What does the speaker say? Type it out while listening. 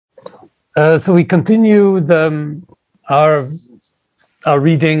So we continue our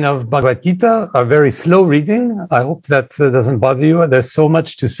reading of Bhagavad Gita, a very slow reading. I hope that doesn't bother you. There's so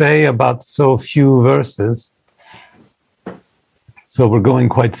much to say about so few verses. So we're going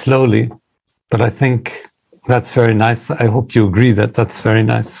quite slowly, but I think that's very nice. I hope you agree that that's a very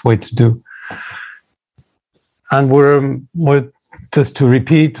nice way to do. And we're just to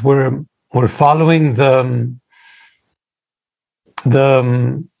repeat, we're following the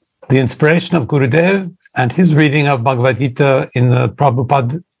inspiration of Gurudev and his reading of Bhagavad Gita in the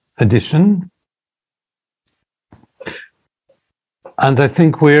Prabhupada edition. And I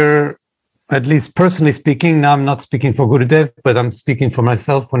think we're, at least personally speaking, now I'm not speaking for Gurudev, but I'm speaking for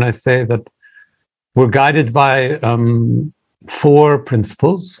myself when I say that we're guided by 4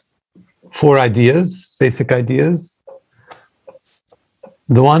 principles, 4 ideas, basic ideas.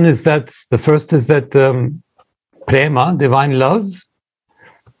 The first is that Prema, divine love,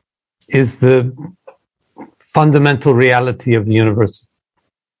 is the fundamental reality of the universe.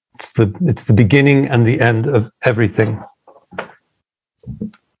 It's the beginning and the end of everything.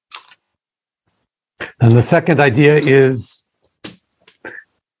 And the second idea is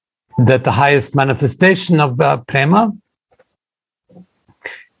that the highest manifestation of Prema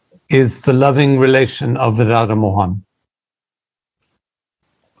is the loving relation of Radha Mohan.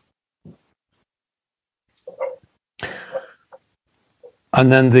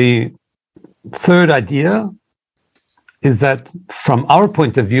 And then the third idea is that from our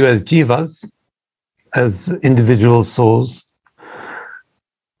point of view as jivas, as individual souls,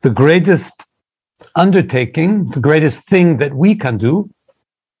 the greatest undertaking, the greatest thing that we can do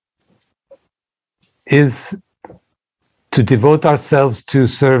is to devote ourselves to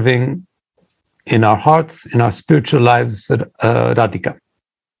serving in our hearts, in our spiritual lives, Radhika,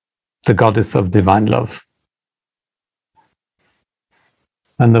 the goddess of divine love.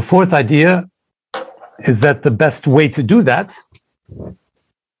 And the fourth idea is that the best way to do that,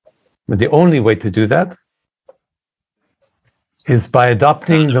 but the only way to do that, is by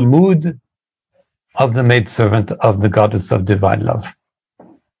adopting the mood of the maidservant of the goddess of divine love.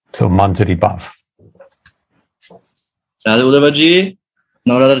 So Manjari Bhav. Uddhava ji,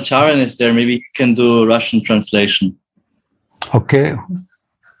 now that Charan is there, maybe you can do Russian translation. Okay.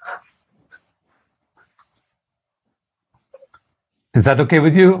 Is that okay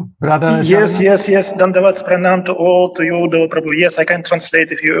with you, Radha? Yes. Dandavat pranam to all, to you, Uddhava Prabhu. Yes, I can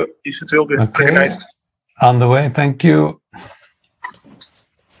translate if it will be recognized. On the way, thank you.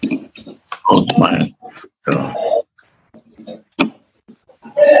 Oh, my God.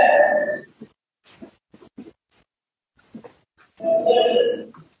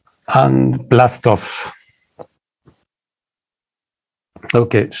 And blast off.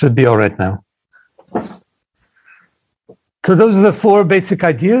 Okay, should be all right now. So those are the 4 basic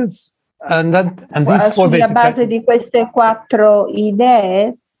ideas, and these 4 basic. Sulla base di queste 4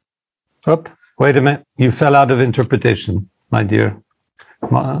 idee. Oh, wait a minute! You fell out of interpretation, my dear.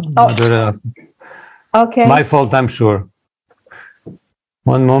 Okay. My fault, I'm sure.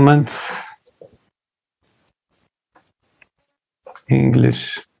 One moment.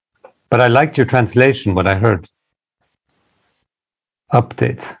 English, but I liked your translation. What I heard.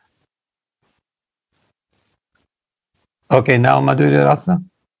 Update. Okay, now Madhurya Rasa.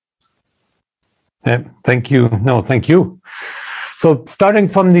 Yeah, thank you. No, thank you. So starting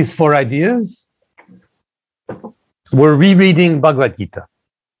from these 4 ideas, we're rereading Bhagavad Gita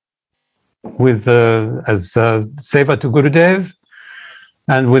with as seva to Gurudev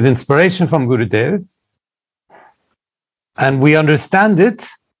and with inspiration from Gurudev. And we understand it,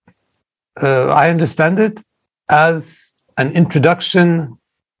 I understand it as an introduction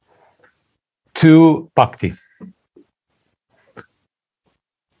to bhakti.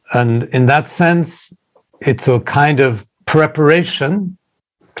 And in that sense, it's a kind of preparation.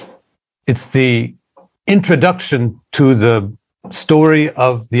 It's the introduction to the story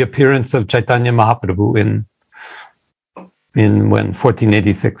of the appearance of Chaitanya Mahaprabhu in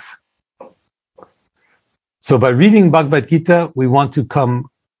 1486. So by reading Bhagavad Gita, we want to come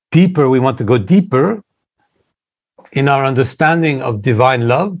deeper, we want to go deeper in our understanding of divine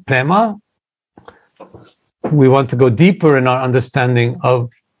love, Prema. We want to go deeper in our understanding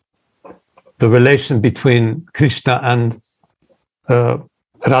of the relation between Krishna and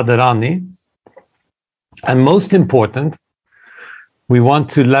Radharani. And most important, we want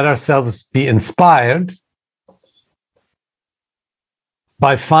to let ourselves be inspired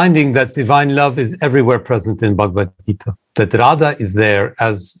by finding that divine love is everywhere present in Bhagavad Gita, that Radha is there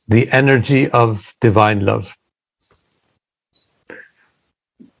as the energy of divine love.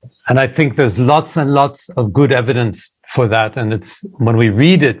 And I think there's lots and lots of good evidence for that. And it's when we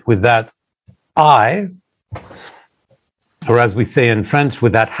read it with that I, or as we say in French,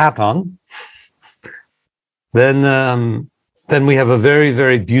 with that hat on, then we have a very,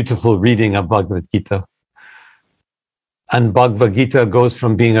 very beautiful reading of Bhagavad Gita. And Bhagavad Gita goes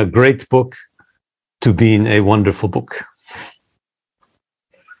from being a great book to being a wonderful book.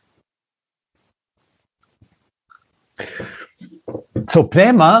 So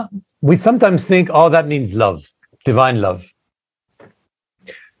Prema, we sometimes think, oh, that means love, divine love.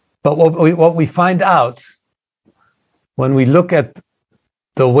 But what we find out when we look at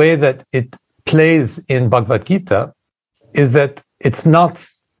the way that it plays in Bhagavad Gita is that it's not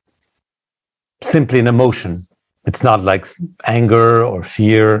simply an emotion. It's not like anger or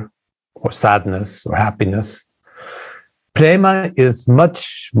fear or sadness or happiness. Prema is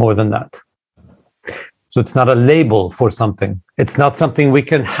much more than that. So it's not a label for something. It's not something we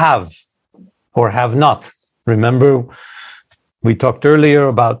can have or have not. Remember, we talked earlier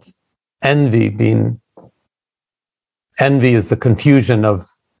about envy is the confusion of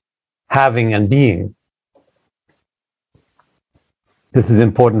having and being. This is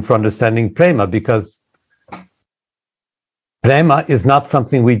important for understanding Prema, because Prema is not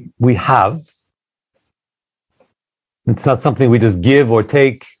something we have. It's not something we just give or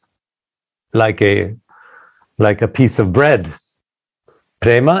take like a piece of bread.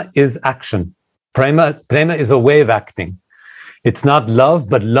 Prema is action. Prema is a way of acting. It's not love,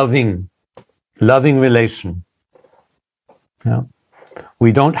 but loving relation. Yeah.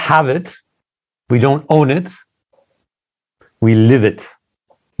 We don't have it. We don't own it. We live it.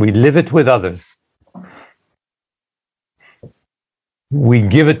 We live it with others. We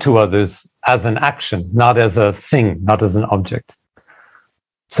give it to others as an action, not as a thing, not as an object.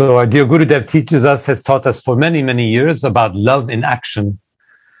 So our dear Gurudev teaches us, has taught us for many, many years about love in action.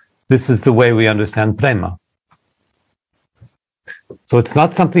 This is the way we understand Prema. So it's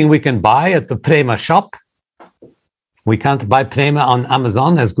not something we can buy at the Prema shop. We can't buy Prema on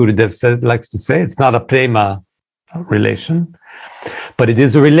Amazon, as Gurudev likes to say. It's not a Prema relation, but it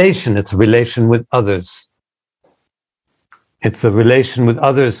is a relation. It's a relation with others. It's a relation with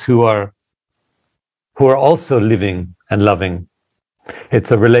others who are also living and loving.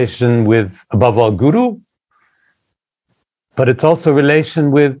 It's a relation with, above all, Guru, but it's also a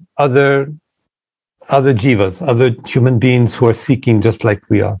relation with other jivas, other human beings who are seeking just like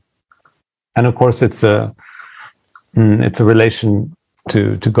we are. And of course, it's a relation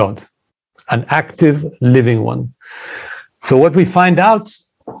to God, an active, living one. So what we find out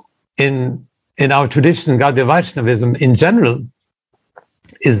in our tradition, Gaudiya Vaishnavism in general,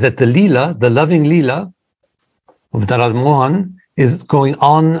 is that the Leela, the loving Leela of Radha Mohan, is going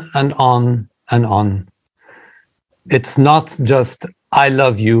on and on and on. It's not just, I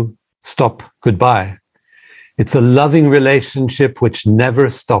love you, stop, goodbye. It's a loving relationship which never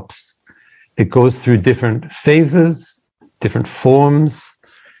stops. It goes through different phases, different forms,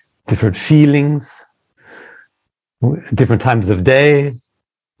 different feelings, different times of day,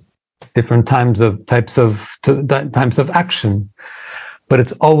 different types of action. But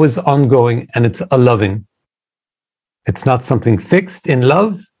it's always ongoing, and it's a loving. It's not something fixed in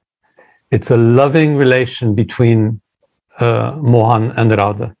love. It's a loving relation between Mohan and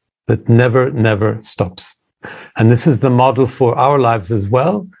Radha that never, never stops. And this is the model for our lives as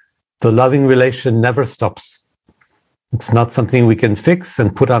well. The loving relation never stops. It's not something we can fix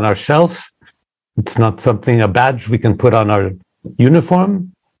and put on our shelf. It's not something, a badge we can put on our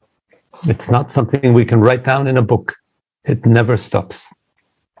uniform. It's not something we can write down in a book. It never stops.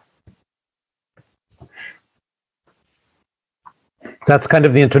 That's kind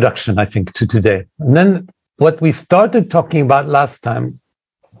of the introduction, I think, to today. And then what we started talking about last time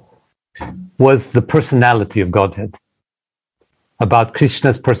was the personality of Godhead, about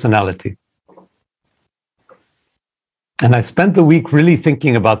Krishna's personality. And I spent the week really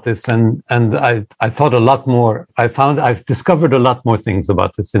thinking about this, and I thought a lot more. I've discovered a lot more things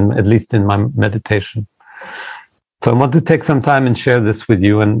about this, at least in my meditation. So I want to take some time and share this with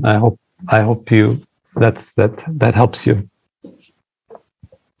you, and I hope that helps you.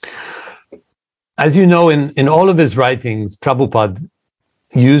 As you know, in all of his writings, Prabhupada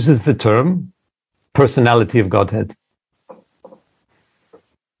uses the term personality of Godhead.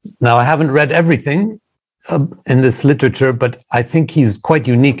 Now, I haven't read everything in this literature, but I think he's quite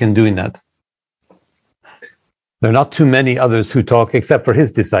unique in doing that. There are not too many others who talk, except for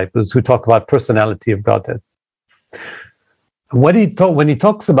his disciples, who talk about personality of Godhead. When he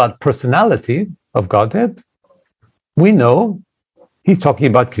talks about personality of Godhead, we know he's talking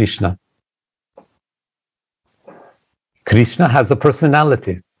about Krishna. Krishna has a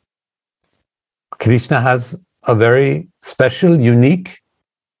personality. Krishna has a very special, unique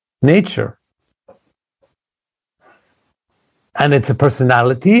nature. And it's a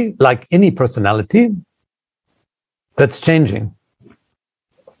personality, like any personality, that's changing.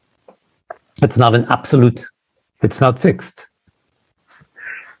 It's not an absolute, it's not fixed.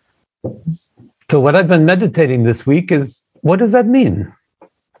 So what I've been meditating this week is, what does that mean?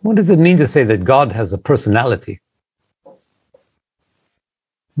 What does it mean to say that God has a personality?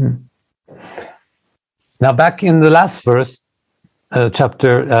 Now, back in the last verse,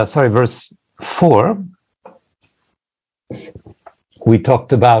 verse 4, we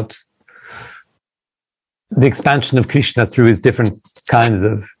talked about the expansion of Krishna through his different kinds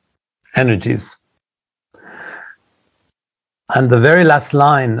of energies. And the very last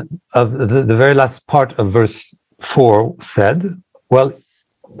line of the very last part of verse 4 said, well,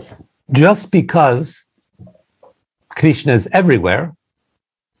 just because Krishna is everywhere,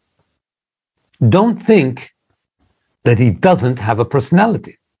 don't think that he doesn't have a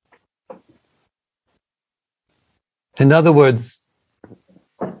personality. In other words,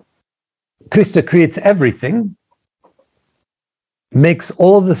 Krishna creates everything, makes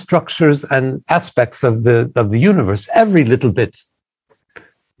all the structures and aspects of the universe, every little bit,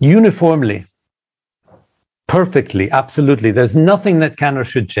 uniformly, perfectly, absolutely. There's nothing that can or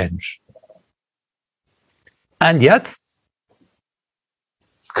should change. And yet,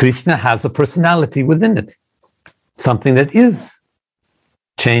 Krishna has a personality within it, something that is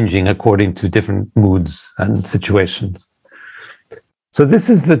changing according to different moods and situations. So this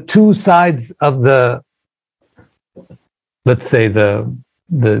is the two sides of the, let's say,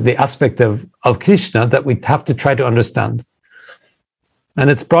 the aspect of Krishna that we have to try to understand. And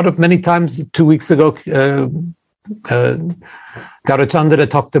it's brought up many times. 2 weeks ago, Gaurachandra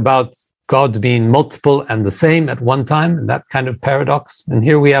talked about God being multiple and the same at one time, and that kind of paradox. And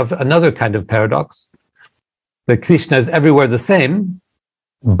here we have another kind of paradox, that Krishna is everywhere the same,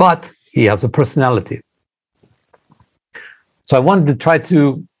 but he has a personality. So I wanted to try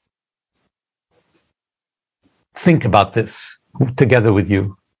to think about this together with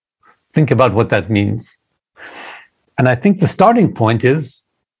you. Think about what that means. And I think the starting point is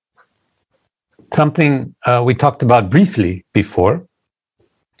something we talked about briefly before,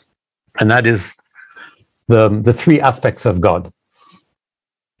 and that is the three aspects of God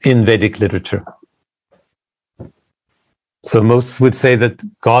in Vedic literature. So most would say that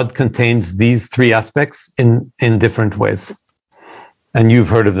God contains these three aspects in different ways. And you've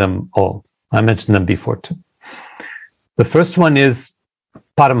heard of them all. I mentioned them before too. The first one is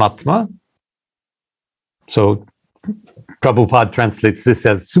Paramatma. So Prabhupada translates this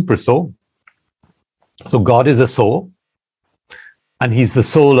as super soul. So God is a soul, and he's the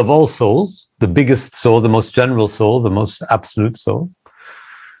soul of all souls, the biggest soul, the most general soul, the most absolute soul.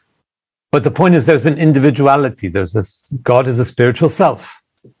 But the point is, there's an individuality. There's this, God is a spiritual self.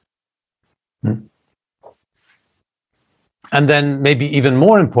 And then maybe even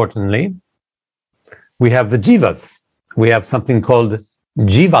more importantly, we have the jivas. We have something called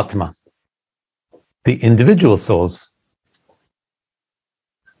jivatma, the individual souls.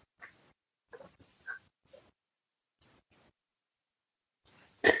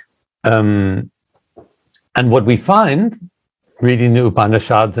 And what we find, reading the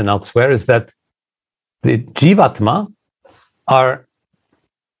Upanishads and elsewhere, is that the jivatma are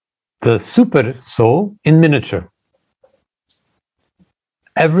the super soul in miniature.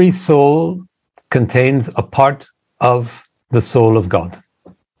 Every soul contains a part of the soul of God.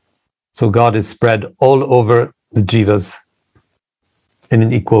 So God is spread all over the jivas in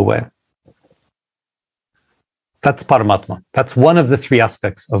an equal way. That's Paramatma. That's one of the three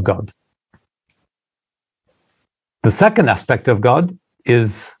aspects of God. The second aspect of God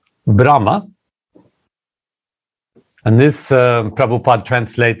is Brahma. And this Prabhupada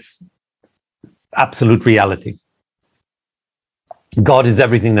translates absolute reality. God is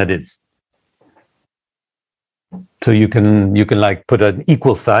everything that is. So you can like put an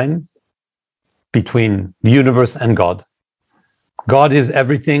equal sign between the universe and God. God is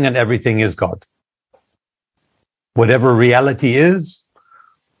everything and everything is God. Whatever reality is,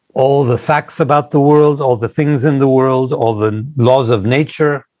 all the facts about the world, all the things in the world, all the laws of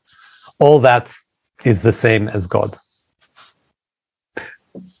nature, all that is the same as God.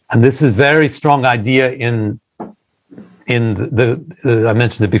 And this is very strong idea in I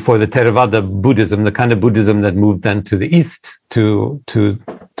mentioned it before, the Theravada Buddhism, the kind of Buddhism that moved then to the East, to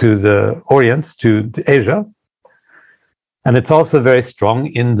the Orient, to Asia. And it's also very strong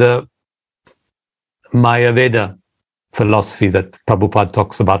in the Mayaveda philosophy that Prabhupada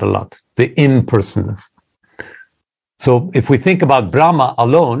talks about a lot, the impersonalist. So if we think about Brahma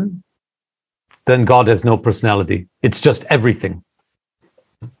alone, then God has no personality. It's just everything.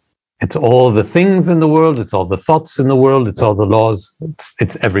 It's all the things in the world, it's all the thoughts in the world, it's all the laws,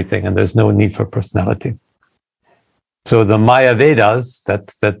 it's everything, and there's no need for personality. So the Maya Vedas that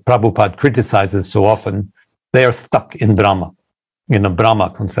Prabhupada criticizes so often, they are stuck in Brahma, in a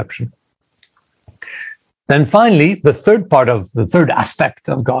Brahma conception. Then finally, the third aspect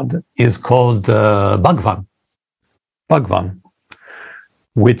of God is called Bhagwan. Bhagwan,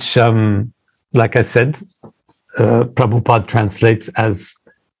 which, like I said, Prabhupada translates as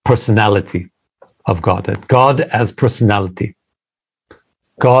personality of God. God as personality.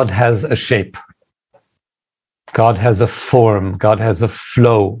 God has a shape. God has a form. God has a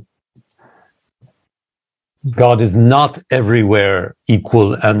flow. God is not everywhere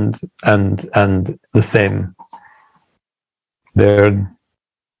equal and the same.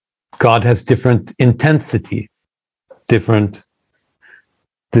 God has different intensity, different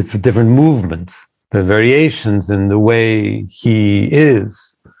movement, the variations in the way he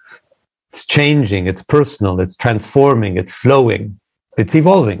is. It's changing, it's personal, it's transforming, it's flowing, it's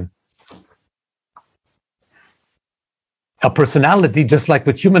evolving. A personality, just like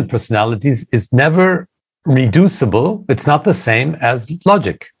with human personalities, is never reducible. It's not the same as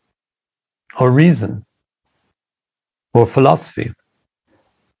logic or reason or philosophy.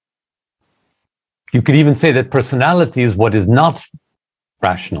 You could even say that personality is what is not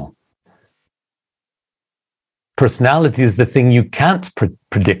rational. Personality is the thing you can't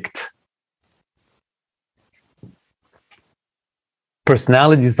predict.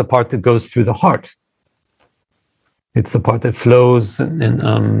 Personality is the part that goes through the heart. It's the part that flows in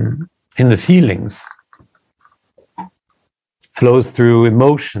the feelings, flows through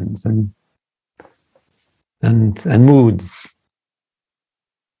emotions and moods.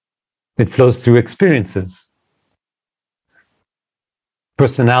 It flows through experiences.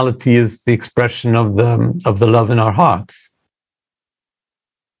 Personality is the expression of the love in our hearts.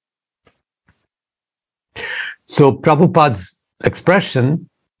 So Prabhupada's expression,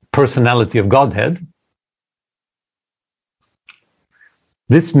 personality of Godhead,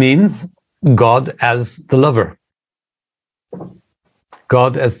 this means God as the lover.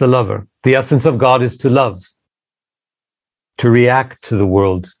 God as the lover. The essence of God is to love, to react to the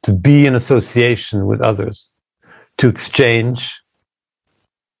world, to be in association with others, to exchange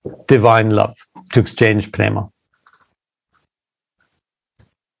divine love, to exchange Prema.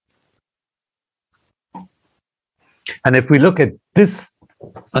 And if we look at this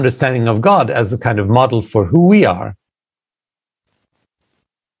understanding of God as a kind of model for who we are,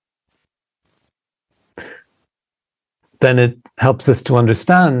 then it helps us to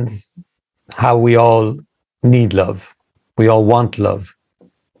understand how we all need love. We all want love.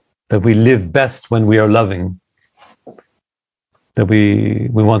 That we live best when we are loving. That we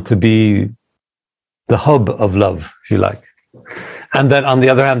want to be the hub of love, if you like. And that on the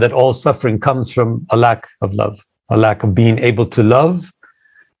other hand, that all suffering comes from a lack of love, a lack of being able to love,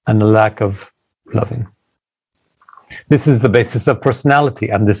 and a lack of loving. This is the basis of personality,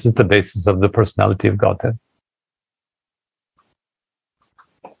 and this is the basis of the personality of Godhead.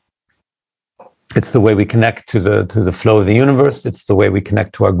 It's the way we connect to the flow of the universe. It's the way we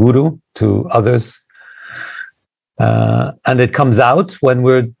connect to our guru, to others. And it comes out when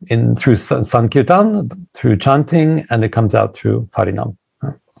we're through Sankirtan, through chanting, and it comes out through Harinam.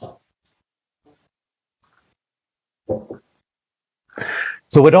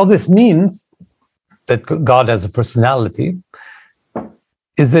 So what all this means, that God has a personality,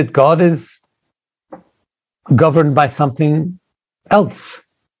 is that God is governed by something else.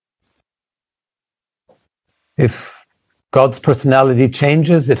 If God's personality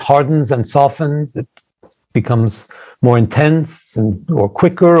changes, it hardens and softens, it becomes more intense or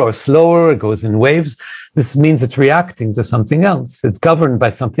quicker or slower, it goes in waves. This means it's reacting to something else. It's governed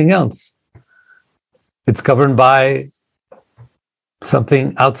by something else. It's governed by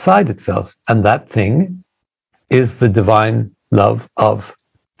something outside itself. And that thing is the divine love of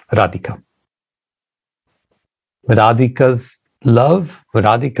Radhika. Radhika's love,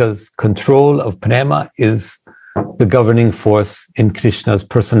 Radhika's control of Prema is the governing force in Krishna's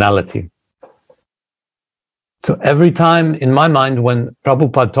personality. So every time, in my mind, when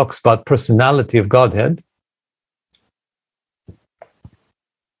Prabhupada talks about personality of Godhead,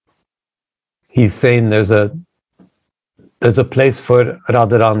 he's saying there's a place for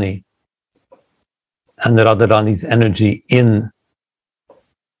Radharani and the Radharani's energy in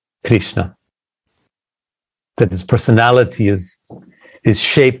Krishna. That his personality is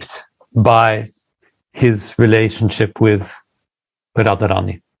shaped by his relationship with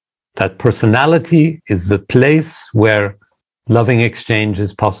Radharani. That personality is the place where loving exchange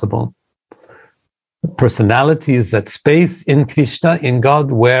is possible. Personality is that space in Krishna, in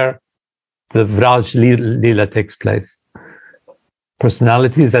God, where the Vraj Lila takes place.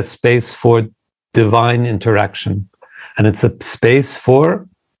 Personality is that space for divine interaction. And it's a space for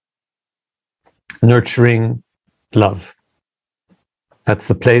nurturing love. That's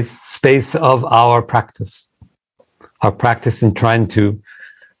the space of our practice. Our practice in trying to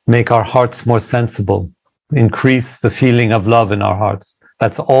make our hearts more sensible, increase the feeling of love in our hearts.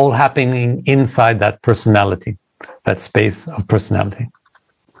 That's all happening inside that personality, that space of personality.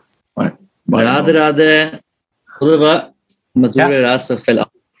 Radha, Radha, Uddhava, Madhura Rasa fell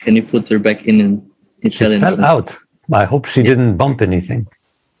out. Can you put her back in Italian? She fell out. I hope she didn't bump anything.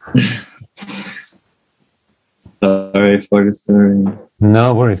 Sorry for the story.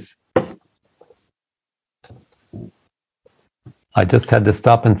 No worries. I just had to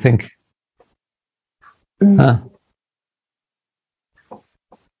stop and think. Huh.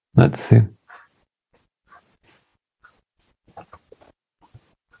 Let's see.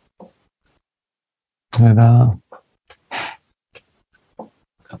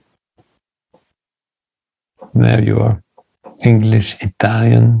 There you are. English,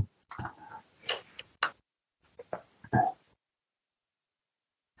 Italian.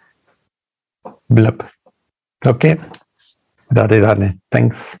 Blip. Okay. Radhe.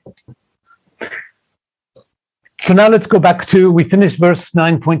 Thanks. So now let's go back to, we finished verse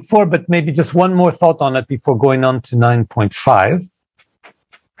 9.4, but maybe just one more thought on it before going on to 9.5.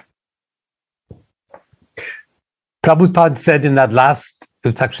 Prabhupada said in that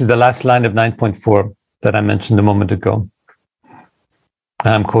it's actually the last line of 9.4 that I mentioned a moment ago.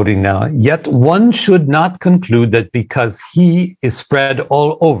 I'm quoting now. Yet one should not conclude that because he is spread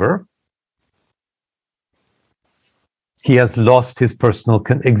all over, he has lost his personal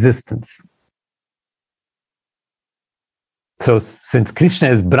existence. So since Krishna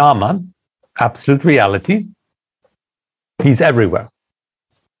is Brahman, absolute reality, he's everywhere.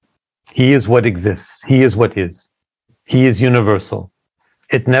 He is what exists. He is what is. He is universal.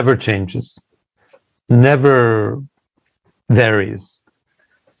 It never changes, never varies.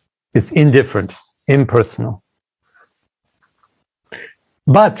 It's indifferent, impersonal.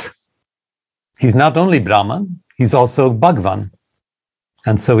 But he's not only Brahman, he's also Bhagavan.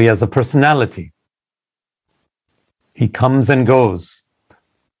 And so he has a personality. He comes and goes,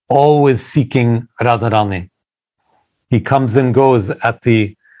 always seeking Radharani. He comes and goes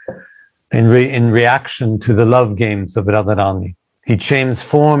in reaction to the love games of Radharani. He changes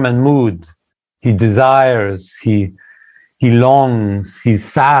form and mood. He desires, he longs, he's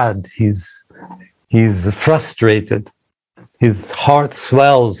sad, he's frustrated. His heart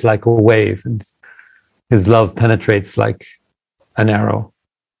swells like a wave, and his love penetrates like an arrow.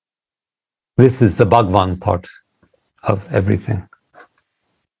 This is the Bhagavan part of everything.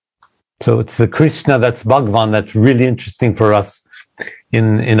 So it's the Krishna that's Bhagavan that's really interesting for us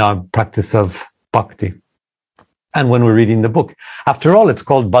in our practice of bhakti. And when we're reading the book. After all, it's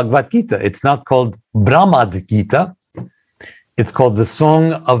called Bhagavad Gita. It's not called Brahmad Gita. It's called the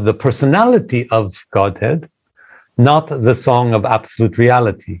song of the personality of Godhead, not the song of absolute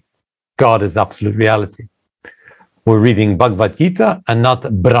reality. God is absolute reality. We're reading Bhagavad Gita and not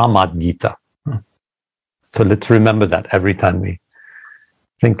Brahmad Gita. So let's remember that every time we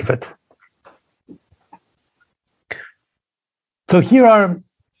think of it. So here are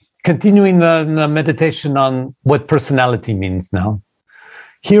continuing the meditation on what personality means now.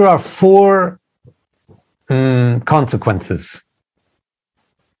 Here are 4 consequences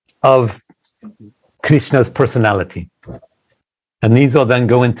of Krishna's personality. And these will then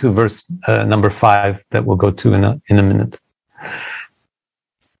go into verse number 5 that we'll go to in a minute.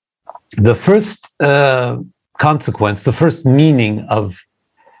 The first consequence, the first meaning of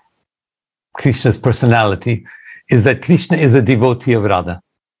Krishna's personality is that Krishna is a devotee of Radha.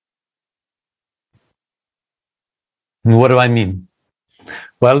 And what do I mean?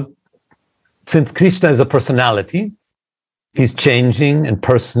 Well, since Krishna is a personality, he's changing and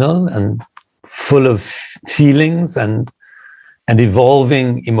personal and full of feelings and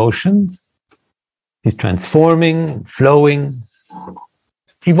evolving emotions. He's transforming, flowing,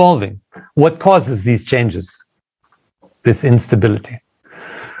 evolving. What causes these changes, this instability?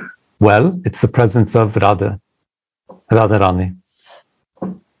 Well, it's the presence of Radharani.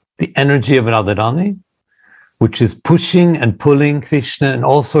 The energy of Radharani, which is pushing and pulling Krishna in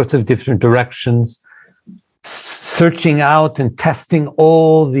all sorts of different directions, searching out and testing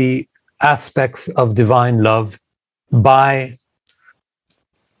all the aspects of divine love by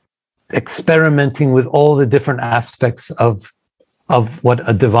experimenting with all the different aspects of what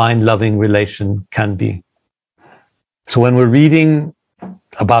a divine loving relation can be. So when we're reading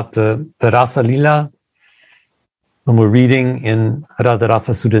about the Rasa Lila, when we're reading in Radha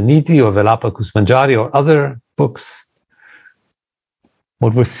Rasa Sudhaniti or Velapa Kusmanjari or other books,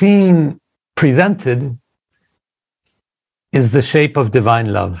 what we're seeing presented is the shape of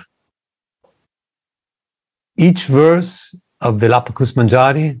divine love. Each verse of Velapa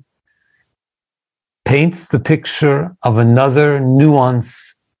Kusmanjari paints the picture of another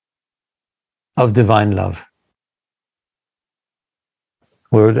nuance of divine love,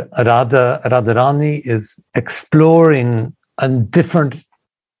 where Radharani is exploring a different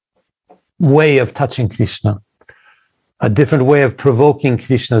way of touching Krishna, a different way of provoking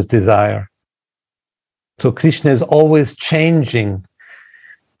Krishna's desire. So Krishna is always changing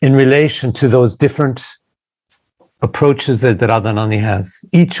in relation to those different approaches that Radharani has.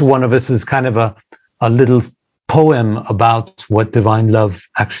 Each one of us is kind of a little poem about what divine love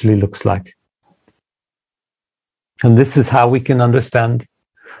actually looks like. And this is how we can understand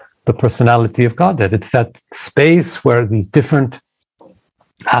the personality of Godhead. It's that space where these different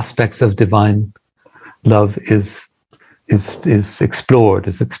aspects of divine love is explored,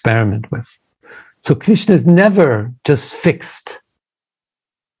 is experimented with. So Krishna is never just fixed,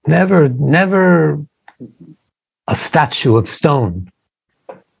 never a statue of stone.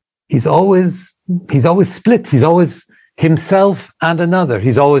 He's always split. He's always himself and another.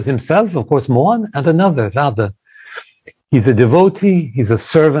 He's always himself, of course, Mohan, and another, Radha. He's a devotee, he's a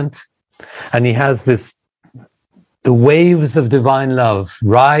servant, and he has the waves of divine love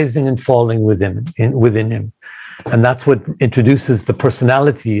rising and falling within him. And that's what introduces the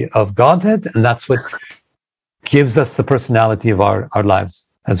personality of Godhead, and that's what gives us the personality of our lives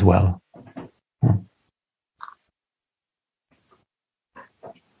as well.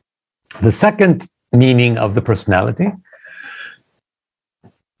 The second meaning of the personality,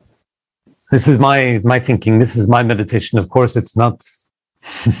 this is my thinking, this is my meditation. Of course, it's not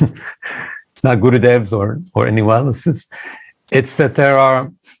it's not Gurudev's or anyone else's. It's that there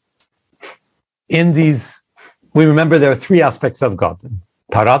are, in these, we remember there are three aspects of God: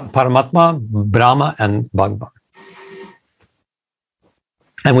 Paramatma, Brahma, and Bhagavad.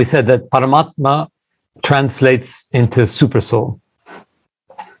 And we said that Paramatma translates into Supersoul.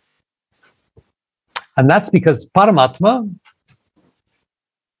 And that's because Paramatma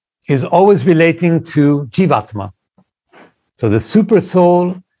is always relating to Jivatma. So the super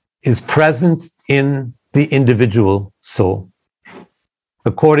soul is present in the individual soul.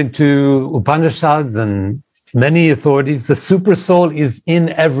 According to Upanishads and many authorities, the super soul is in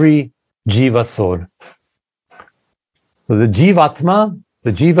every Jiva soul. So the Jivatma,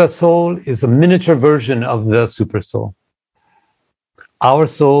 the Jiva soul, is a miniature version of the super soul. Our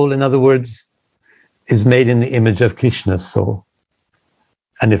soul, in other words, is made in the image of Krishna's soul.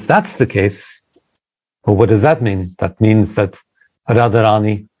 And if that's the case, well, what does that mean? That means that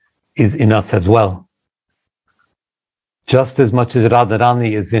Radharani is in us as well. Just as much as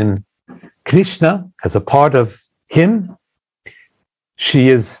Radharani is in Krishna as a part of him, she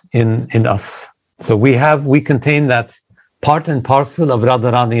is in us. So we contain that part and parcel of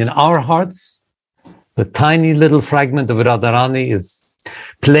Radharani in our hearts. The tiny little fragment of Radharani is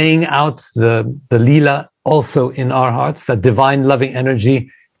playing out the Leela also in our hearts. That divine loving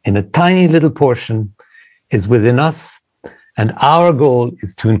energy in a tiny little portion is within us, and our goal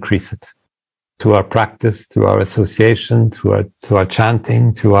is to increase it through our practice, through our association, through our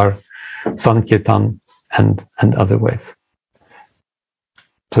chanting, through our sankirtan, and other ways.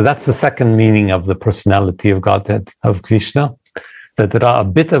 So that's the second meaning of the personality of Godhead, of Krishna, that a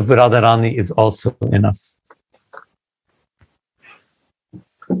bit of Radharani is also in us.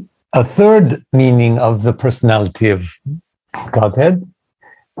 A third meaning of the personality of Godhead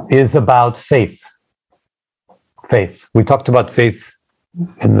is about faith. Faith. We talked about faith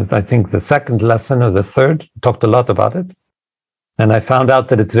in, I think, the second lesson or the third. We talked a lot about it. And I found out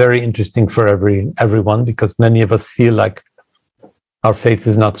that it's very interesting for everyone, because many of us feel like our faith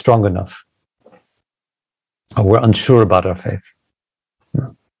is not strong enough, or we're unsure about our faith.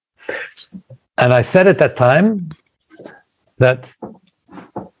 And I said at that time that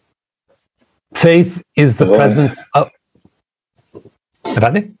faith is the presence of...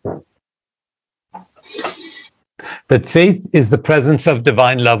 Radha? That faith is the presence of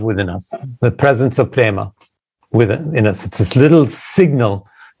divine love within us, the presence of Prema within us. It's this little signal,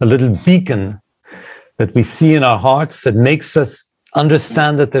 a little beacon that we see in our hearts that makes us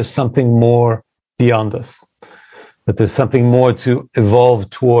understand that there's something more beyond us, that there's something more to evolve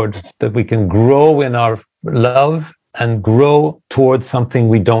toward, that we can grow in our love and grow towards something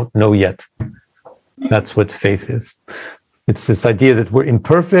we don't know yet. That's what faith is. It's this idea that we're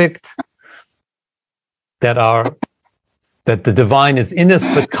imperfect, that the divine is in us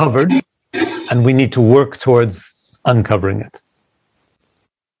but covered, and we need to work towards uncovering it.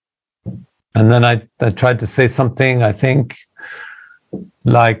 And then I tried to say something, I think,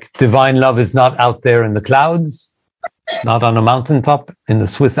 like divine love is not out there in the clouds, not on a mountaintop in the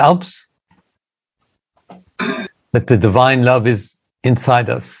Swiss Alps, that the divine love is inside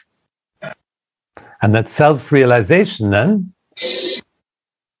us. And that self-realization then,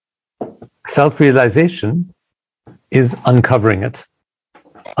 self-realization is uncovering it,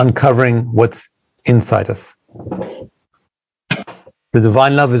 uncovering what's inside us. The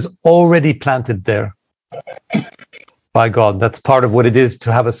divine love is already planted there by God. That's part of what it is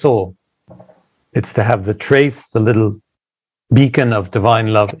to have a soul. It's to have the trace, the little beacon of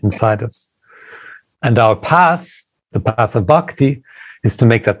divine love inside us. And our path, the path of bhakti, is to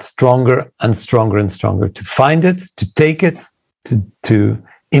make that stronger and stronger and stronger, to find it, to take it, to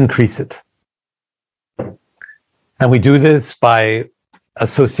increase it. And we do this by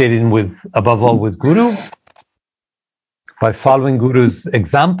associating with, above all, with Guru, by following Guru's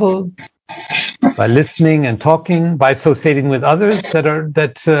example, by listening and talking, by associating with others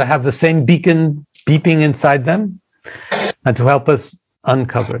that have the same beacon beeping inside them, and to help us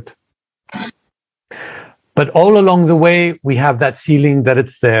uncover it. But all along the way, we have that feeling that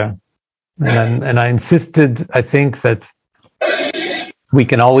it's there. And I insisted, I think, that we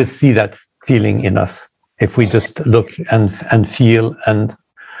can always see that feeling in us if we just look and feel and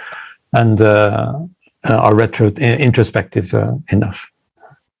are introspective enough.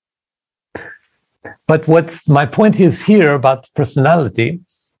 But what's my point is here about personality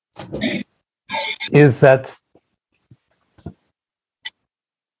is that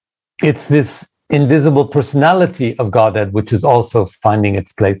it's this invisible personality of Godhead which is also finding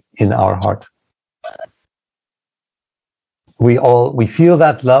its place in our heart. We feel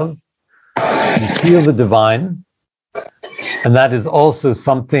that love, we feel the divine, and that is also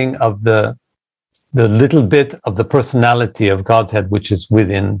something of the little bit of the personality of Godhead which is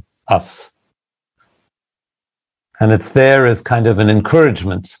within us. And it's there as kind of an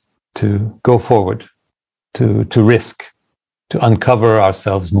encouragement to go forward, to risk, to uncover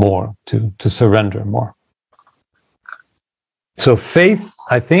ourselves more, to surrender more. So faith,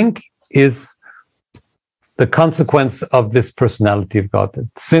 I think, is the consequence of this personality of God.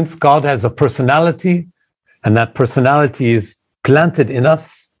 Since God has a personality, and that personality is planted in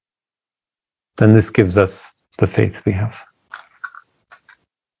us, then this gives us the faith we have.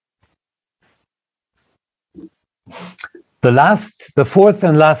 The fourth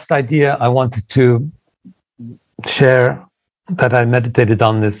and last idea I wanted to share that I meditated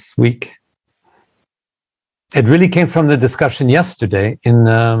on this week, it really came from the discussion yesterday in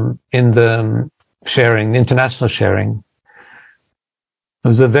the sharing, international sharing. It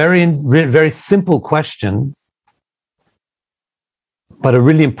was a very simple question, but a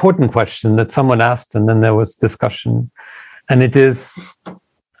really important question that someone asked, and then there was discussion. And it is,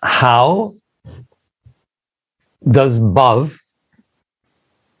 how does bhav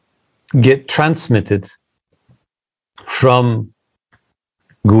get transmitted from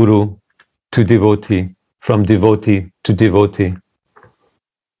guru to devotee, from devotee to devotee,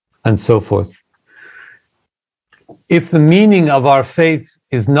 and so forth? If the meaning of our faith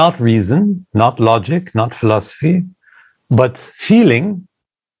is not reason, not logic, not philosophy, but feeling,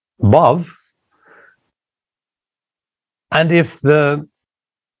 bhav, and if the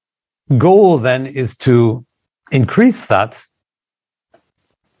goal then is to increase that,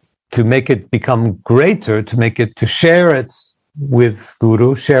 to make it become greater, to share it with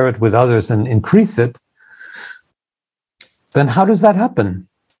Guru, share it with others and increase it, then how does that happen?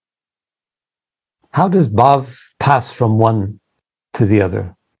 How does bhav pass from one to the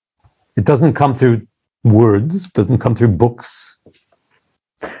other? It doesn't come through words, doesn't come through books.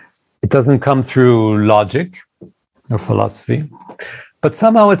 It doesn't come through logic or philosophy, but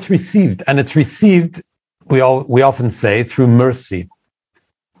somehow it's received, and it's received, we often say, through mercy.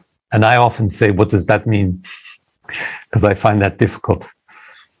 And I often say, what does that mean? Because I find that difficult.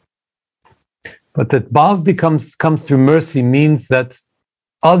 But that bhav comes through mercy means that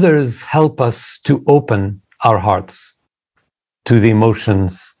others help us to open our hearts to the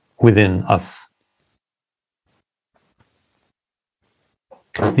emotions within us.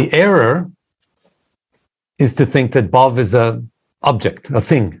 The error is to think that bhav is an object, a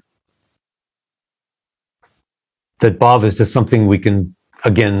thing. That bhav is just something we can,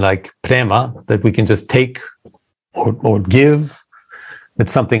 again, like prema, that we can just take or give.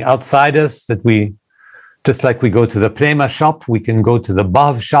 It's something outside us that we, just like we go to the prema shop, we can go to the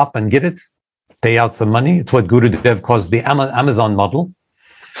bhav shop and get it, pay out some money. It's what Gurudev calls the Amazon model.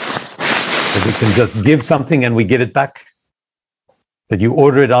 That we can just give something and we get it back. That you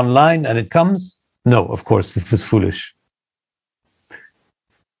order it online and it comes. No, of course, this is foolish.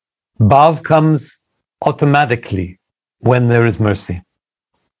 Bhav comes automatically when there is mercy.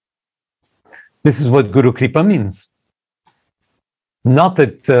 This is what Guru Kripa means. Not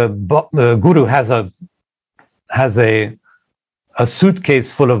that the Guru has a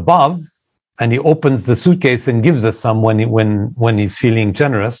suitcase full of bhav, and he opens the suitcase and gives us some when he's feeling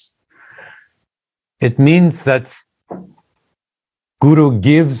generous. It means that Guru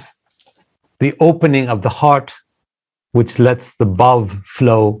gives the opening of the heart, which lets the bhav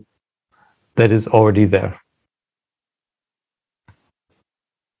flow that is already there.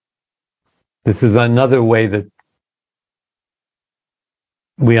 This is another way that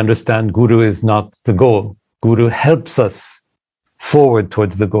we understand Guru is not the goal. Guru helps us forward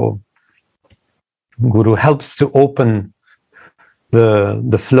towards the goal. Guru helps to open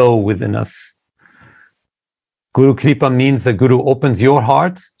the flow within us. Guru Kripa means that Guru opens your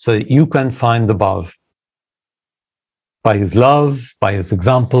heart so that you can find the bhav. By his love, by his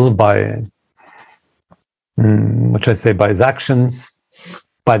example, by, by his actions,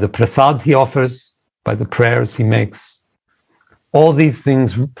 by the prasad he offers, by the prayers he makes. All these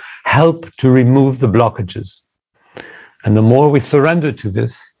things help to remove the blockages. And the more we surrender to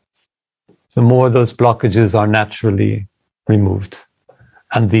this, the more those blockages are naturally removed.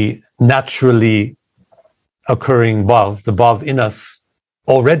 And the naturally occurring bhav, the bhav in us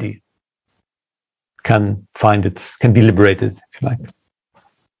already, can be liberated, if you like.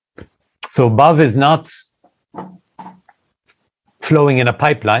 So bhav is not flowing in a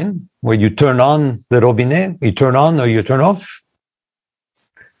pipeline where you turn on the robinet, you turn on or you turn off.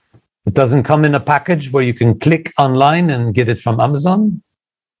 It doesn't come in a package where you can click online and get it from Amazon.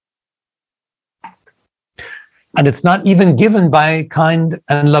 And it's not even given by kind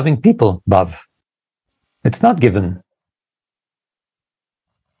and loving people, bhav. It's not given.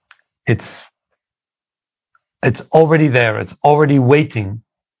 It's already there. It's already waiting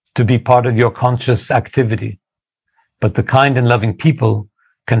to be part of your conscious activity. But the kind and loving people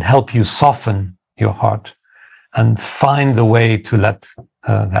can help you soften your heart and find the way to let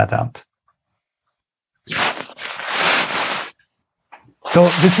that out. So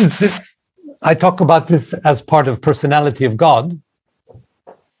this. I talk about this as part of personality of God,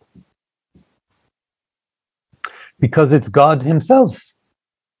 because it's God himself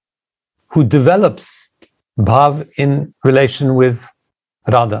who develops bhav in relation with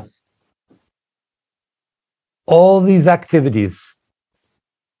Radha. All these activities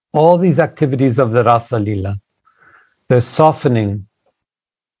of the Rasa Lila, they're softening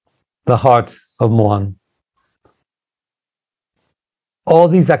the heart of Mohan. All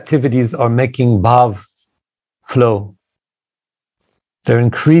these activities are making bhav flow. They're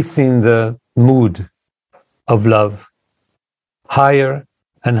increasing the mood of love higher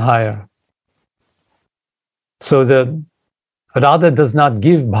and higher. So the Radha does not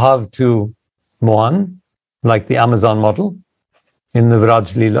give bhav to Mohan, like the Amazon model in the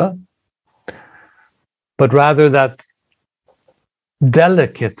Vraj Lila, but rather that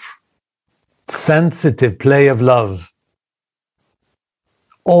delicate, sensitive play of love.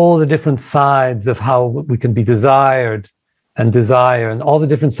 All the different sides of how we can be desired and desire, and all the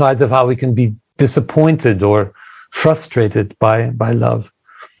different sides of how we can be disappointed or frustrated by love.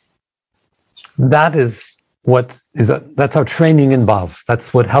 That's our training in bhav.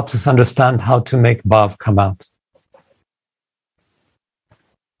 That's what helps us understand how to make bhav come out.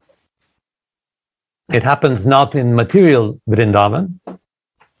 It happens not in material Vrindavan,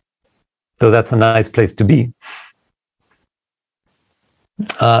 though that's a nice place to be.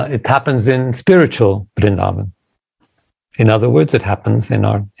 It happens in spiritual Vrindavan. In other words, it happens in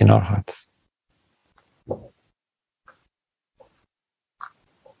our hearts.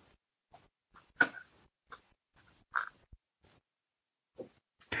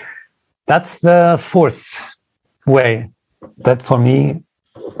 That's the fourth way that, for me,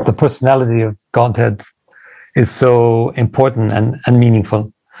 the personality of Godhead is so important and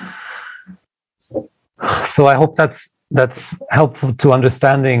meaningful. So I hope that's helpful to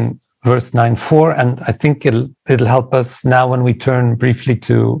understanding verse 9.4, and I think it'll help us now when we turn briefly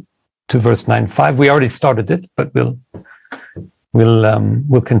to verse 9.5. We already started it, but we'll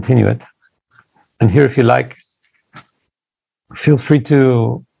continue it. And here, if you like, feel free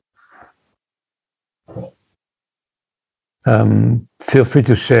to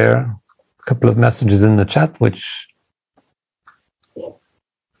share a couple of messages in the chat,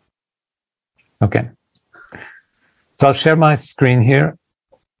 okay. So I'll share my screen here,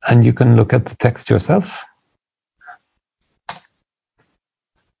 and you can look at the text yourself.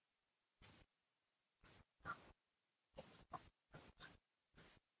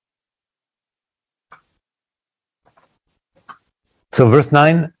 So verse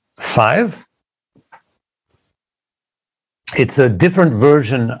 9:5, it's a different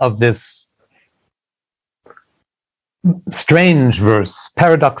version of this strange verse,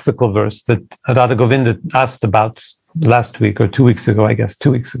 paradoxical verse that Radha Govinda asked about last week or 2 weeks ago, I guess,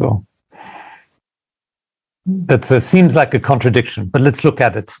 2 weeks ago. That seems like a contradiction, but let's look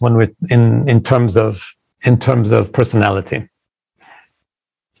at it when we're in terms of personality.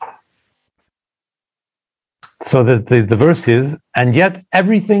 So the verse is, and yet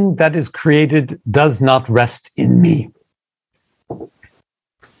everything that is created does not rest in me.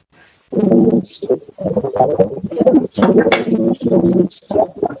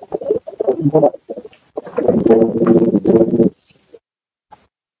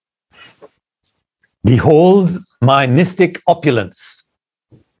 Behold my mystic opulence.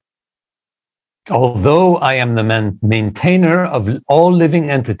 Although I am the maintainer of all living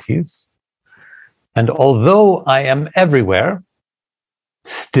entities, and although I am everywhere,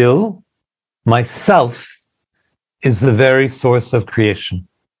 still myself is the very source of creation.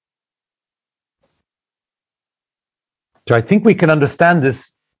 So I think we can understand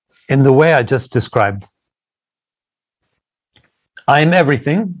this in the way I just described. I am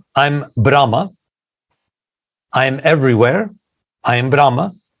everything. I'm Brahma. I am everywhere. I am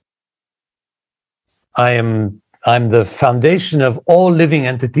Brahma. I'm the foundation of all living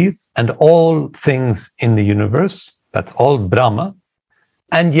entities and all things in the universe. That's all Brahma.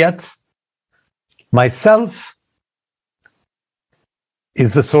 And yet, myself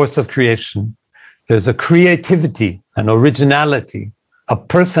is the source of creation. There's a creativity, an originality, a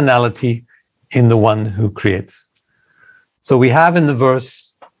personality in the one who creates. So we have in the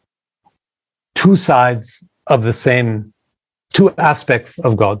verse two sides of the same, two aspects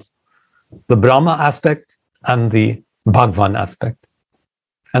of God, the Brahma aspect and the Bhagwan aspect.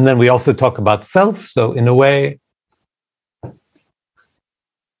 And then we also talk about self. So in a way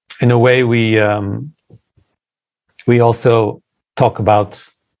we also talk about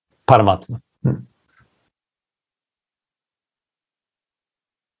Paramatma.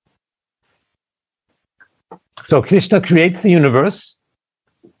 So Krishna creates the universe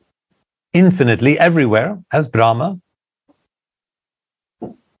infinitely everywhere as Brahma.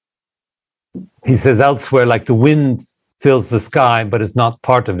 He says elsewhere, like the wind fills the sky, but is not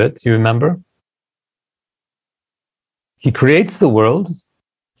part of it. You remember? He creates the world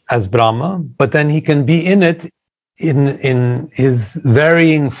as Brahma, but then he can be in it in his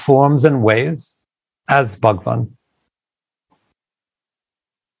varying forms and ways as Bhagwan.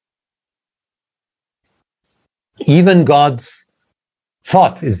 Even God's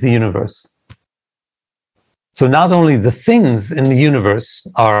thought is the universe. So not only the things in the universe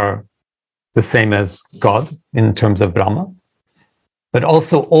are the same as God in terms of Brahma, but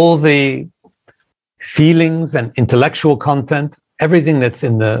also all the feelings and intellectual content, everything that's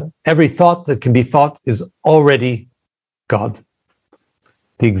every thought that can be thought is already God.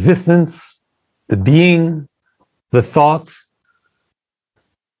 The existence, the being, the thought.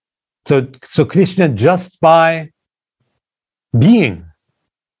 So Krishna, just by being,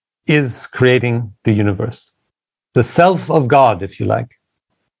 is creating the universe. The self of God, if you like.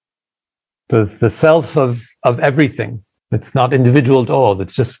 The self of everything. It's not individual at all.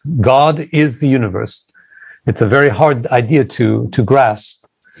 It's just God is the universe. It's a very hard idea to grasp.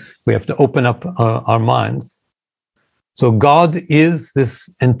 We have to open up our minds. So God is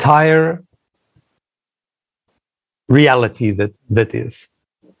this entire reality that is.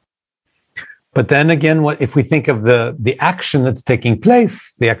 But then again, if we think of the action that's taking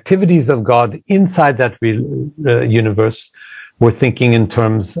place, the activities of God inside that universe, we're thinking in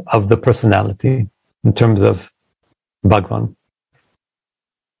terms of the personality, in terms of Bhagwan.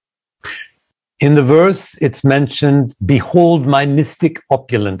 In the verse, it's mentioned, behold my mystic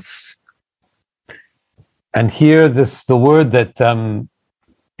opulence. And here, the word that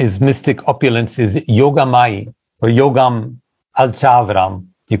is mystic opulence is yogamai, or yogam alchavram.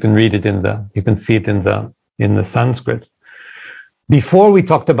 You can read it you can see it in the Sanskrit. Before we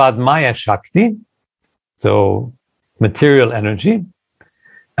talked about Maya Shakti, so material energy,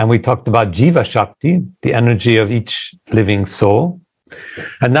 and we talked about Jiva Shakti, the energy of each living soul.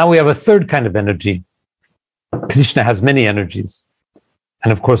 And now we have a third kind of energy. Krishna has many energies.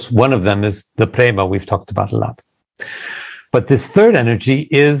 And of course, one of them is the Prema we've talked about a lot. But this third energy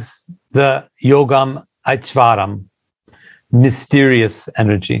is the Yogam Aishvaram, mysterious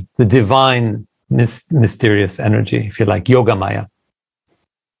energy, the divine mysterious energy, if you like, Yogamaya.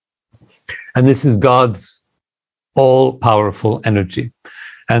 And this is God's all-powerful energy.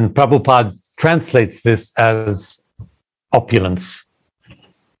 And Prabhupada translates this as opulence,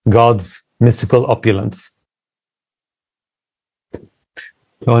 God's mystical opulence.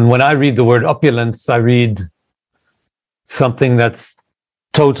 So and when I read the word opulence, I read something that's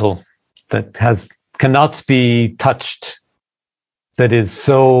total, that cannot be touched, that is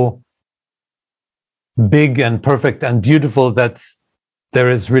so big and perfect and beautiful that there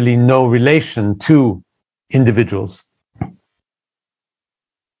is really no relation to individuals.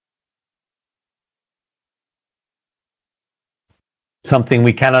 Something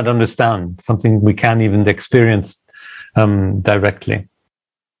we cannot understand, something we can't even experience directly.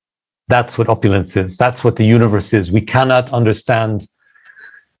 That's what opulence is. That's what the universe is. We cannot understand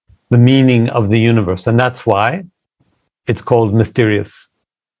the meaning of the universe, and that's why it's called mysterious.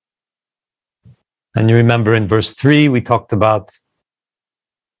 And you remember in verse 3, we talked about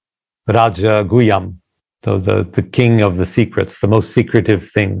Raja Guyam, so the king of the secrets, the most secretive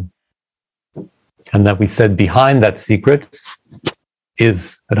thing. And that we said behind that secret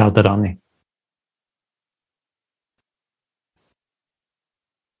is Radharani.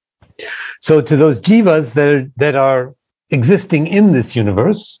 So to those jivas that are existing in this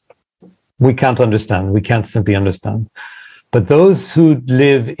universe, we can't understand. We can't simply understand. But those who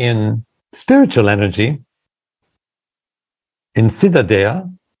live in spiritual energy, in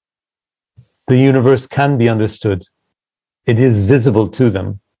Siddhadeha, the universe can be understood. It is visible to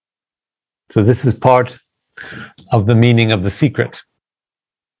them. So this is part of the meaning of the secret.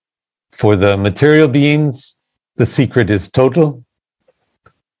 For the material beings, the secret is total.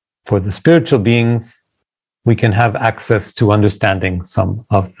 For the spiritual beings, we can have access to understanding some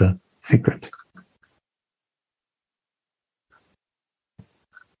of the secret.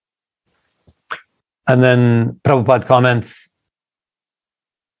 And then Prabhupada comments,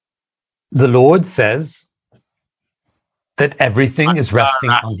 the Lord says that everything is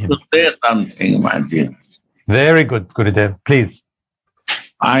resting on him. To say something, my dear. Very good, Gurudev. Please.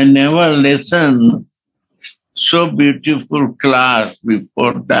 I never listened so beautiful class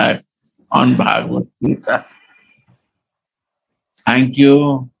before that on Bhagavad Gita. Thank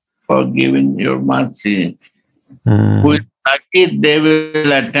you for giving your mercy. Who is lucky, they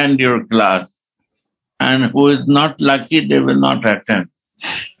will attend your class. And who is not lucky, they will not attend.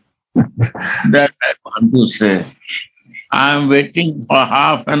 That I want to say. I am waiting for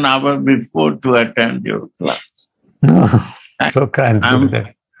half an hour before to attend your class. So kind,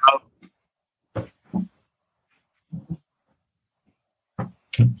 Gurudev.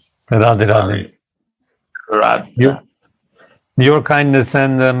 Radhe, Radhe. Radha. Your kindness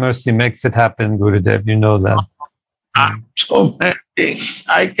and mercy makes it happen, Gurudev. You know that. So many things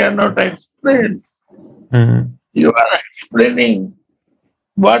I cannot explain. You are explaining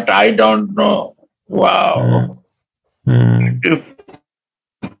what I don't know. Wow.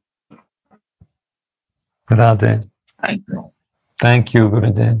 Radhe. Thank you. Thank you,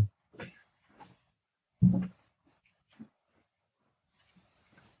 Gurudev.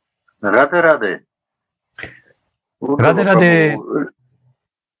 Radhe, Radhe. Radhe, Radhe.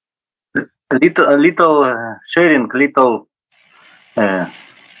 Little sharing, little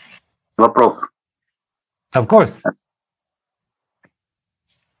вопрос. Of course.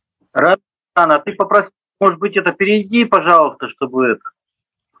 Радхана, ты попроси, может быть, это перейди, пожалуйста, чтобы это.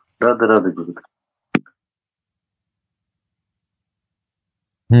 Рада говорит.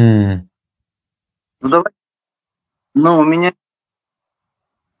 Ну давай. Ну, у меня.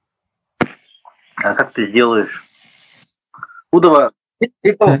 А как ты сделаешь? Uddhava,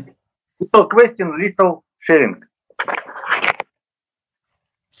 little question, little sharing.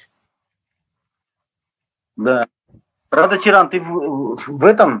 Да. Radha Chiran, ты в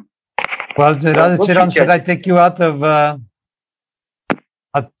этом? Well, Radha Chiran, should I take you out of...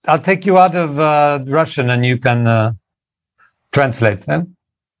 I'll take you out of Russian and you can translate. Eh?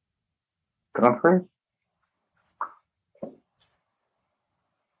 Translate?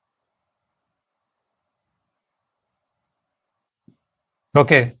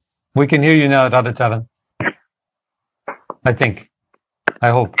 Okay, we can hear you now, Radha Charan. I think. I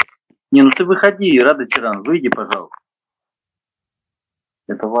hope. Не, ну ты выходи, Radha Chiran, выйди, пожалуйста.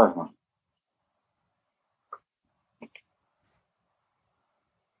 Это важно.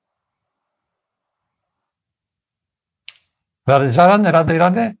 Radha Charan, Radha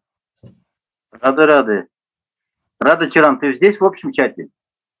Radha? Радhe. Radha Chiran, ты здесь в общем чате?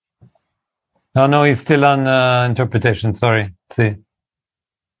 No, he's still on interpretation, sorry. See.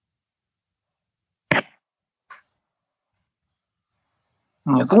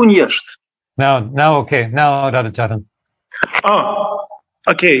 Now, okay. Now, Radha Charan. Oh,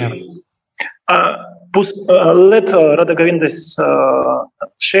 okay. Yeah. Let Radha Govindas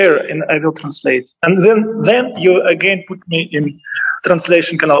share and I will translate. And then you again put me in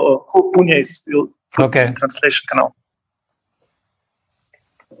translation canal, or Punya will put me in translation canal.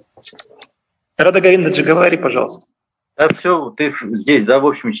 Рада Говиндаджи, говори, пожалуйста. Да, все, ты здесь, да, в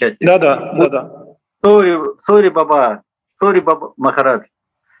общем чате. Да. Sorry, Баба. Sorry, Баба Махарадж.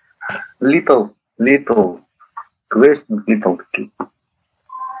 Little question, little.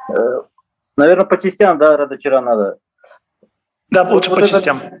 Наверное, по частям, да, Радачара надо. Да, лучше вот по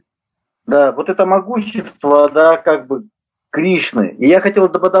частям. Да, вот это могущество, да, как бы Кришны. И я хотел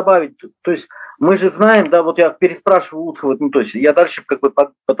бы добавить, то есть мы же знаем, да, вот я переспрашиваю Уddхава, ну, то есть я дальше как бы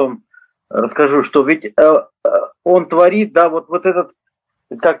потом расскажу, что ведь он творит, да, вот этот,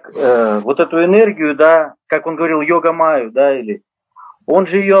 как вот эту энергию, да, как он говорил, йога-майю, да, или он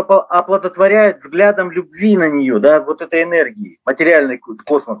же ее оплодотворяет взглядом любви на нее, да, вот этой энергии, материальный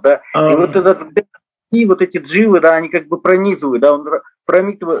космос, да, и вот этот взгляд, и вот эти дживы, да, они как бы пронизывают, да, он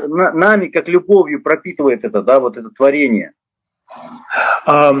пропитывает, нами как любовью пропитывает это, да, вот это творение.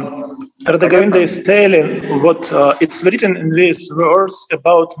 Radha Govinda is telling what it's written in this verse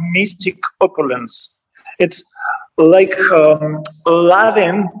about mystic opulence. It's like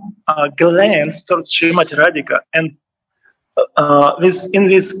loving glance towards Srimati Radhika, and in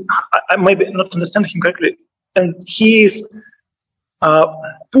this, I maybe not understand him correctly, and he is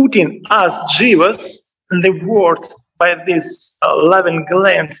putting us jivas in the world by this loving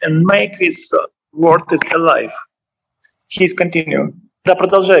glance and make this world is alive. He's continuing. Да,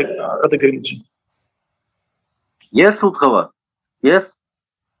 продолжай, Радha Govindaji. Yes, Uddhava. Yes.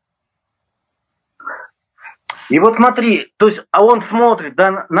 И вот смотри, то есть, а он смотрит,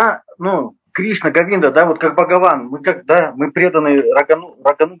 да, на, ну, Кришна, Говинда, да, вот как Бхагаван, мы как, да, мы преданы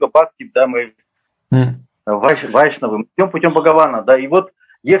Рагануга Бхакти, да, мы Вайшнавы, мы идем путем Бхагавана, да, и вот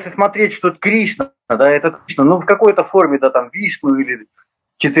если смотреть, что это Кришна, да, это Кришна, ну, в какой-то форме, да, там, Вишну или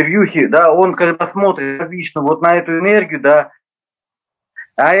Четырюхи, да, он когда смотрит на Вишну, вот на эту энергию, да,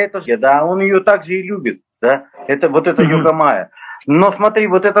 а это же, да, он ее также и любит, да, это вот это йога-майя. Но смотри,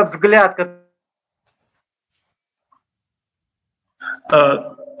 вот этот взгляд,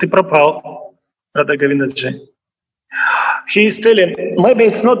 Ты пропал, Радha Govindaji. He is telling, maybe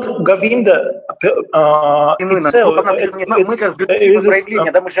it's not Govinda itself.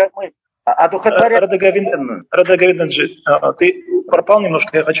 Радha Govindaji, ты пропал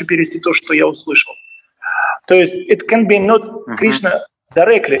немножко, я хочу перевести то, что я услышал. То есть, it can be not Krishna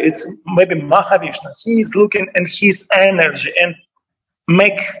directly, it's maybe Mahavishnu. He is looking at his energy and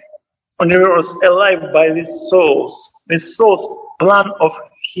make universe alive by these souls. These souls plan of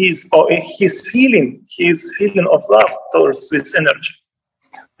his feeling of love towards this energy.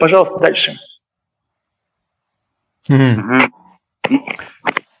 Пожалуйста, дальше.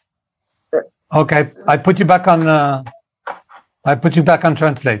 Okay, I put you back on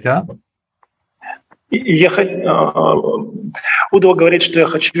translate, yeah? Уddhava говорит, что я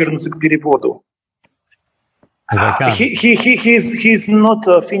хочу вернуться к переводу. He's not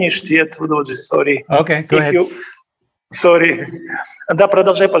finished yet, Uddhava, sorry. Okay, go ahead. Sorry. Да,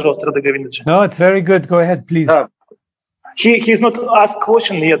 продолжай, пожалуйста, Радha Govindaji. No, it's very good. Go ahead, please. He's not asked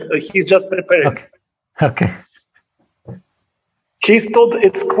question yet. He's just preparing. Okay. He's told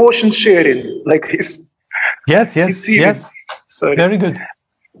it's question sharing, like this. Yes. Sorry. Very good.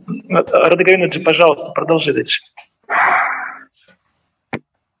 Радha Govindaji, пожалуйста, продолжи дальше.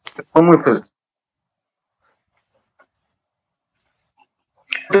 Мысль.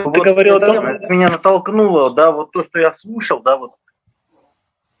 Ты говорил о том... Меня натолкнуло, да, вот то, что я слушал, да, вот.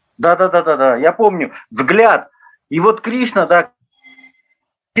 Да, я помню, взгляд. И вот Кришна, да,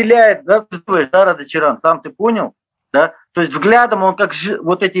 вселяет, да, Радачаран, сам ты понял, да? То есть взглядом он как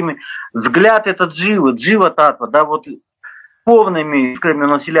вот этими, взгляд этот джива татва, да, вот полными искрами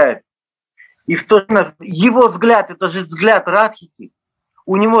он населяет. И в то же время его взгляд, это же взгляд Радхики.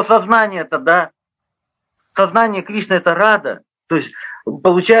 У него сознание это, да, сознание Кришны это Рада. То есть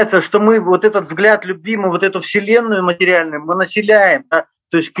получается, что мы вот этот взгляд любви, мы вот эту вселенную материальную, мы населяем, да?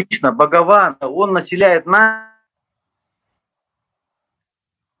 То есть Кришна, Бхагаван, он населяет нас.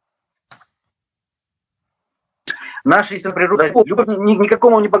 Наша истинная природа, любовь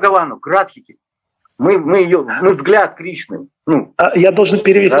никакому не Бхагавану, к Радхике. Мы взгляд Кришны. Ну, я должен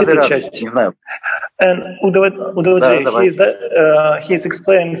перевести эту часть. Не знаю. And Uddhava, he's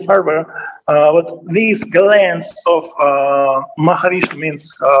explaining further what these glance of Mahavishnu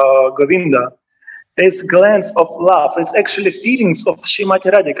means Govinda is glance of love. It's actually feelings of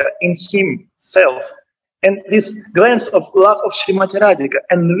Srimati Radhika in himself. And this glance of love of Srimati Radhika,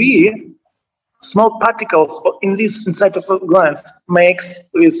 and we, small particles in this inside of a glance, makes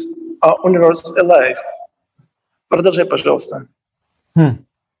this universe alive. Продолжай, пожалуйста.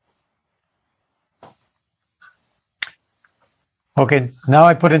 Okay, now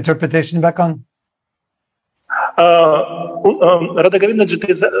I put interpretation back on. Рада Говиндаджи,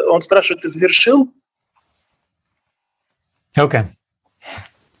 он спрашивает, ты завершил? Okay.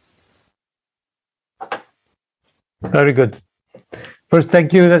 Very good. First,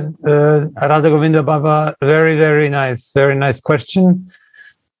 thank you, Radha Govinda Baba. Very, very nice question.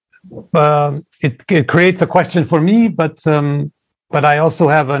 It creates a question for me, but I also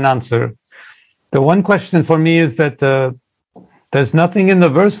have an answer. The one question for me is that there's nothing in the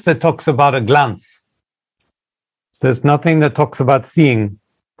verse that talks about a glance. There's nothing that talks about seeing.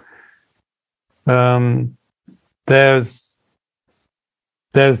 There's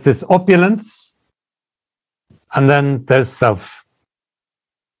this opulence, and then there's self.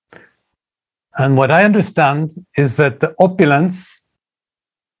 And what I understand is that the opulence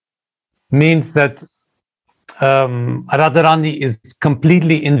means that Radharani is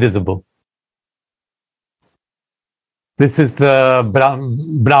completely invisible. This is the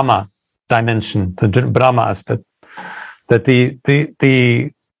Brahma dimension, the Brahma aspect. That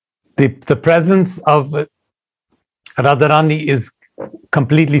the presence of Radharani is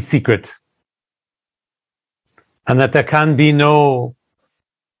completely secret, and that there can be no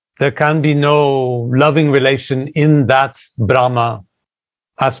loving relation in that Brahma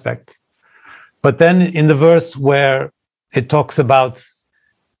aspect. But then in the verse where it talks about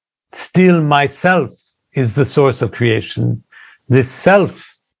still myself is the source of creation, this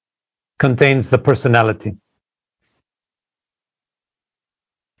self contains the personality.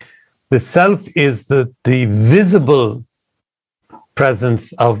 The self is the visible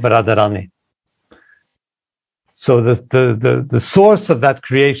presence of Radharani. So the source of that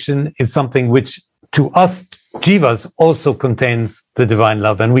creation is something which to us jivas also contains the divine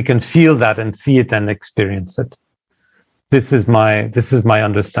love, and we can feel that and see it and experience it. This is my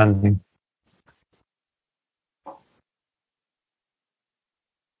understanding.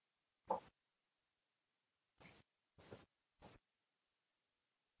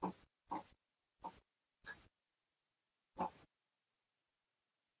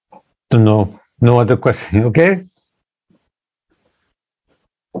 No other question, okay?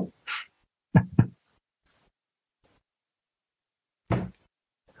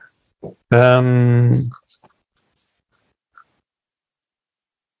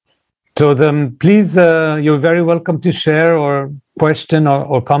 So then please, you're very welcome to share or question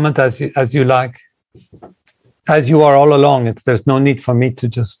or comment as you like. As you are all along, there's no need for me to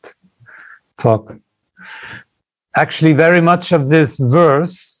just talk. Actually, very much of this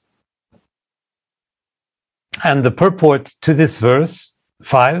verse and the purport to this verse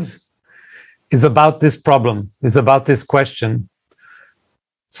 5 is about this problem, is about this question.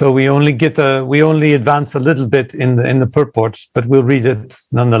 So we only advance a little bit in the purport, but we'll read it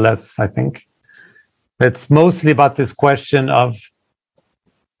nonetheless, I think. It's mostly about this question of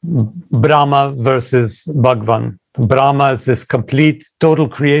Brahma versus Bhagwan. Brahma is this complete, total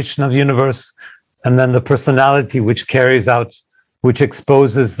creation of the universe, and then the personality which carries out, which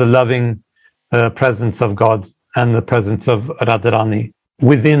exposes the loving presence of God and the presence of Radharani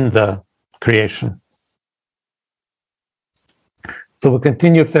within the creation. So we'll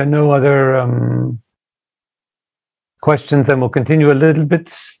continue if there are no other questions, and we'll continue a little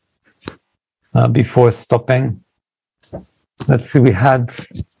bit before stopping. Let's see, we had...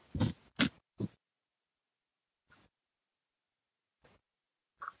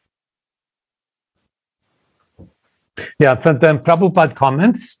 Yeah, so then Prabhupada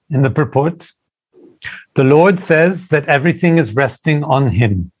comments in the purport, the Lord says that everything is resting on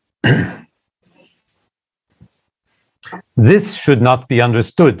him. This should not be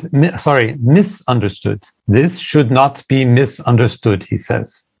misunderstood. This should not be misunderstood, he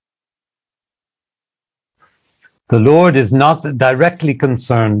says. The Lord is not directly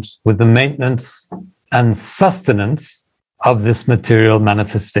concerned with the maintenance and sustenance of this material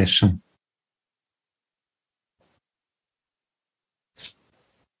manifestation.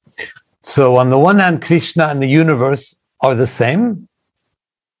 So on the one hand, Krishna and the universe are the same.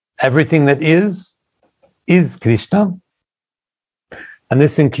 Everything that is Krishna. And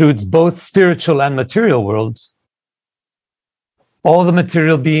this includes both spiritual and material worlds. All the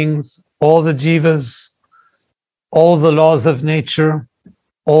material beings, all the jivas, all the laws of nature,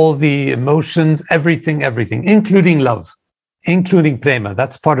 all the emotions, everything, including love, including Prema.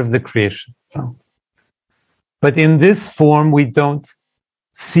 That's part of the creation. But in this form, we don't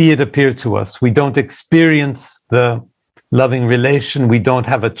see it appear to us. We don't experience the loving relation. We don't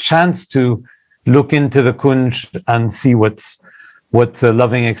have a chance to look into the kunj and see what the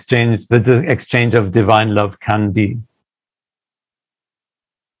loving exchange, the exchange of divine love can be.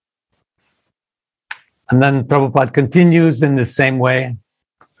 And then Prabhupada continues in the same way.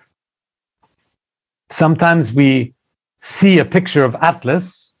 sometimes we see a picture of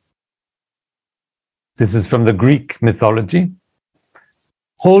Atlas. This is from the Greek mythology,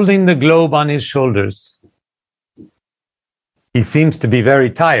 holding the globe on his shoulders. He seems to be very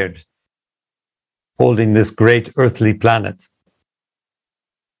tired, holding this great earthly planet.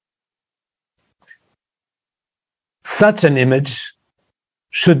 Such an image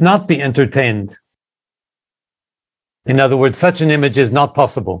should not be entertained. In other words, such an image is not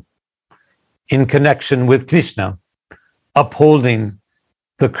possible in connection with Krishna, upholding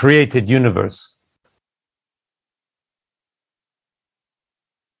the created universe.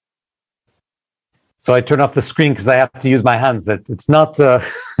 So I turn off the screen because I have to use my hands. That it's not,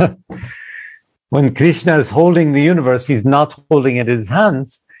 when Krishna is holding the universe, he's not holding it in his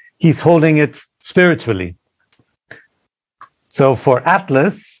hands, he's holding it spiritually. So for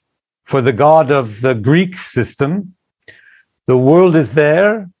Atlas, for the god of the Greek system, the world is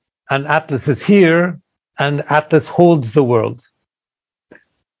there, and Atlas is here, and Atlas holds the world.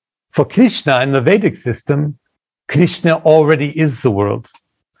 For Krishna, in the Vedic system, Krishna already is the world.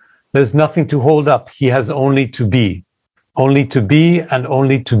 There's nothing to hold up. He has only to be and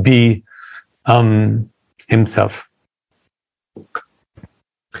only to be himself.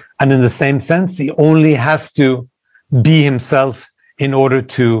 And in the same sense, he only has to be himself in order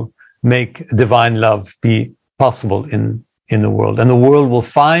to make divine love be possible in the world. And the world will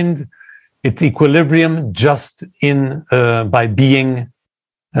find its equilibrium just by being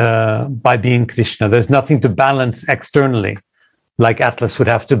Krishna. There's nothing to balance externally, like Atlas would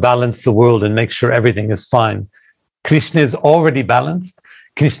have to balance the world and make sure everything is fine. Krishna is already balanced.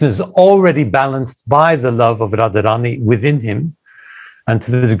 Krishna is already balanced by the love of Radharani within him. And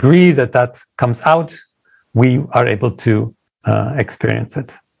to the degree that that comes out, we are able to experience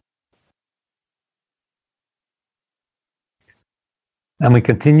it. And we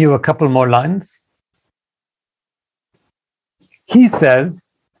continue a couple more lines. He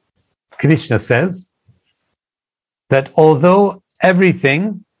says, Krishna says, that although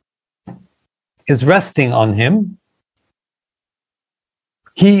everything is resting on him,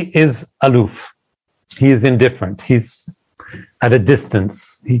 he is aloof. He is indifferent. He's at a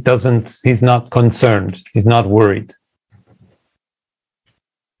distance. He's not concerned. He's not worried.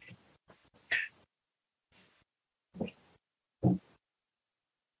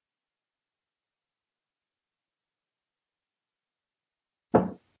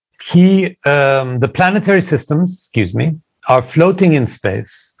 The planetary systems, are floating in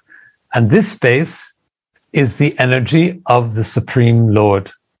space. And this space is the energy of the Supreme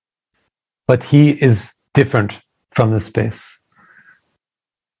Lord. But he is different from the space.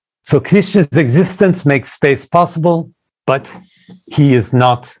 So Krishna's existence makes space possible, but he is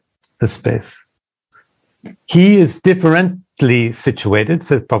not the space. He is differently situated,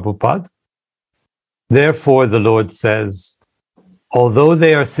 says Prabhupada. Therefore, the Lord says, although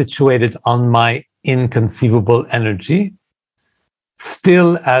they are situated on my inconceivable energy,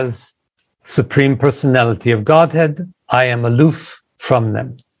 still as Supreme Personality of Godhead, I am aloof from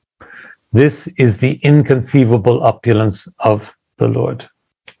them. This is the inconceivable opulence of the Lord.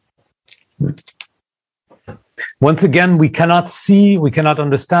 Once again, we cannot see, we cannot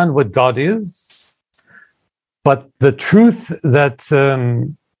understand what God is, but the truth that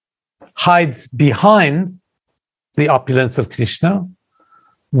hides behind the opulence of Krishna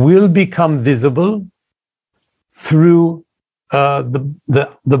will become visible through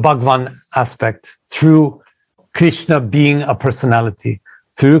the Bhagavan aspect, through Krishna being a personality,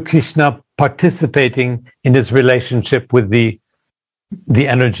 through Krishna participating in his relationship with the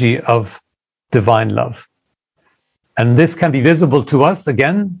energy of divine love. And this can be visible to us,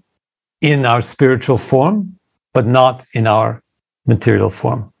 again, in our spiritual form, but not in our material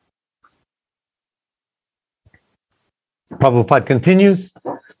form. Prabhupada continues,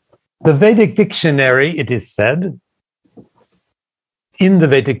 the Vedic dictionary, it is said, in the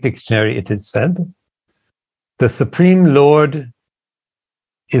Vedic dictionary, it is said, the Supreme Lord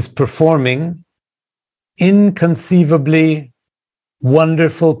is performing inconceivably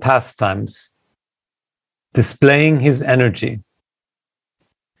wonderful pastimes, displaying his energy.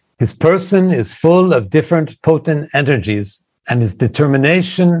 His person is full of different potent energies, and his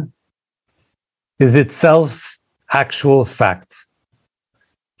determination is itself actual fact.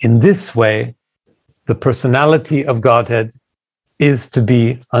 In this way, the personality of Godhead is to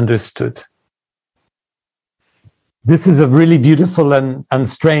be understood. This is a really beautiful and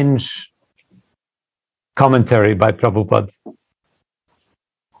strange commentary by Prabhupada.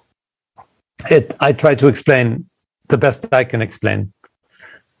 I try to explain the best I can explain.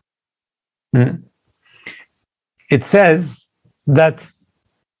 It says that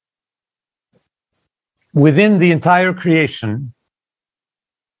within the entire creation,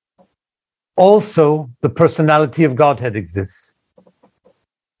 also the personality of Godhead exists.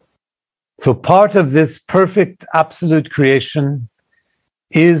 So part of this perfect absolute creation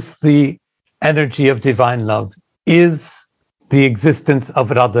is the energy of divine love, is the existence of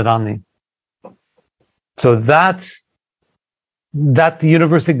Radharani. So that the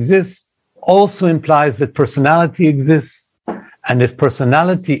universe exists also implies that personality exists. And if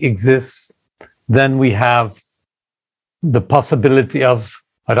personality exists, then we have the possibility of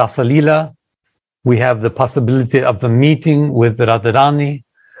Rasa Lila, we have the possibility of the meeting with Radharani,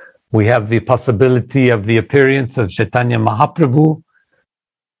 we have the possibility of the appearance of Chaitanya Mahaprabhu,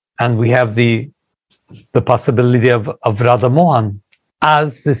 and we have the possibility of Radha Mohan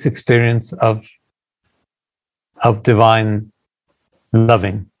as this experience of divine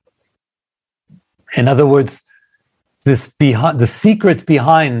loving. In other words, the secret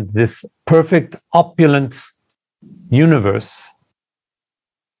behind this perfect, opulent universe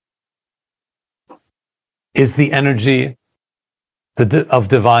is the energy of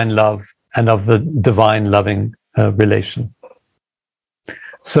divine love and of the divine loving relation.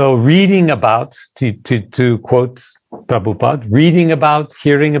 So reading about, to quote Prabhupada, reading about,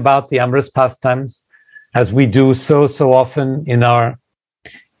 hearing about the amorous pastimes, as we do so often in our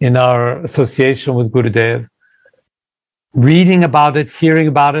association with Gurudev, reading about it, hearing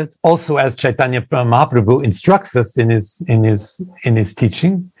about it, also as Chaitanya Mahaprabhu instructs us in his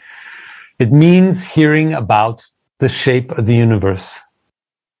teaching, it means hearing about the shape of the universe.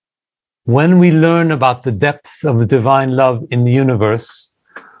 When we learn about the depths of the divine love in the universe,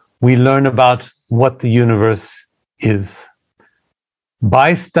 we learn about what the universe is.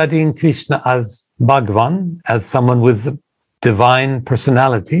 By studying Krishna as Bhagavan, as someone with divine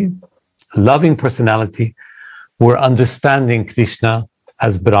personality, loving personality, we're understanding Krishna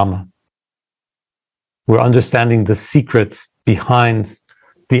as Brahma. We're understanding the secret behind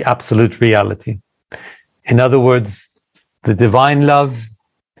the absolute reality. In other words, the divine love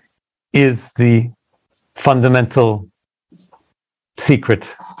is the fundamental secret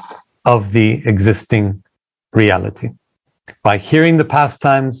of the existing reality. By hearing the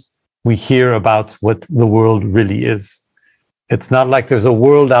pastimes, we hear about what the world really is. It's not like there's a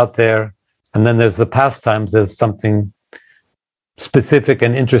world out there and then there's the pastimes, there's something specific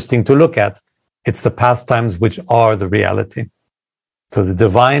and interesting to look at. It's the pastimes which are the reality. So the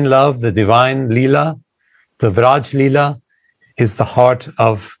divine love, the divine lila, the Vraj lila is the heart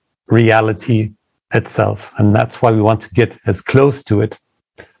of reality itself. And that's why we want to get as close to it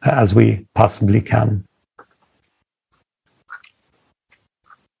as we possibly can.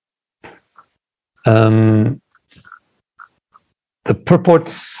 The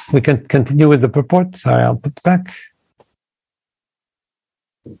purports, we can continue with the purport. Sorry, I'll put it back.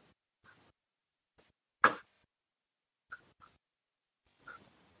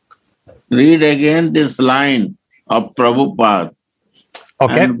 Read again this line of Prabhupada.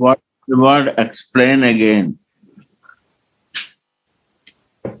 Okay. And what the word explain again.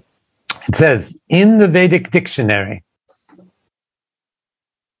 It says, in the Vedic dictionary,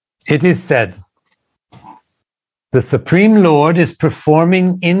 it is said, the Supreme Lord is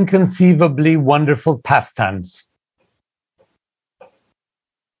performing inconceivably wonderful pastimes.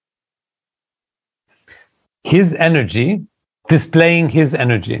 His energy, displaying his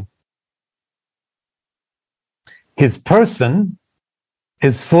energy. His person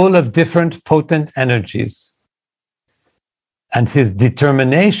is full of different potent energies, and his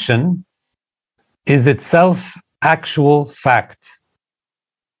determination is itself actual fact.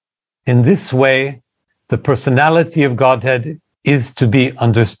 In this way, the personality of Godhead is to be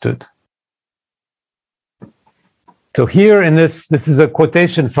understood. So here in this is a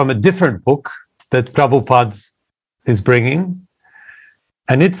quotation from a different book that Prabhupada is bringing,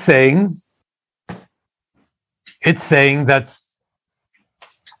 and it's saying that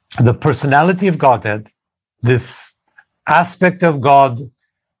the personality of Godhead, this aspect of God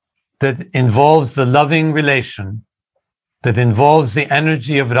that involves the loving relation, that involves the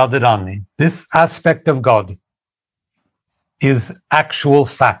energy of Radharani, this aspect of God is actual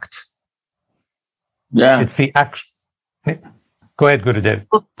fact. Yeah. It's the act. Go ahead, Gurudev.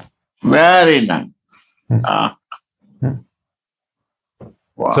 Very nice. Wow.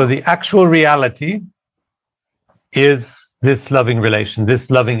 So the actual reality is this loving relation, this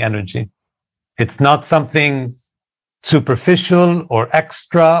loving energy. It's not something superficial or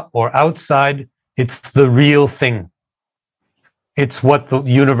extra or outside. It's the real thing. It's what the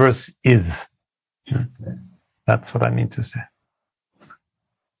universe is. That's what I mean to say.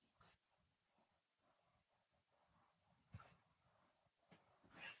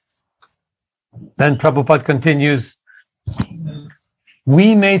 Then Prabhupada continues,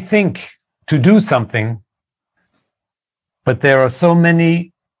 we may think to do something, but there are so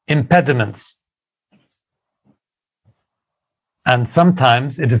many impediments. And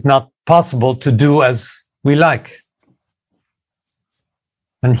sometimes it is not possible to do as we like.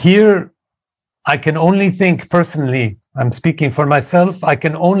 And here I can only think personally, I'm speaking for myself, I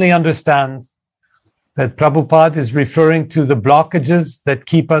can only understand that Prabhupada is referring to the blockages that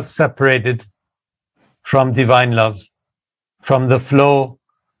keep us separated from divine love, from the flow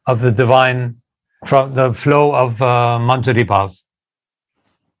of the divine, from the flow of Manjari Bhav.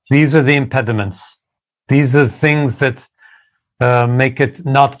 These are the impediments. These are things that make it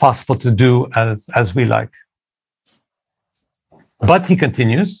not possible to do as we like. But he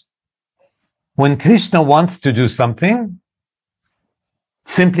continues, when Krishna wants to do something,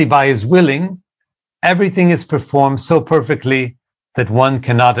 simply by his willing, everything is performed so perfectly that one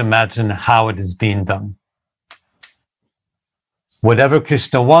cannot imagine how it is being done. Whatever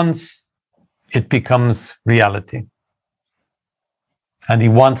Krishna wants, it becomes reality. And he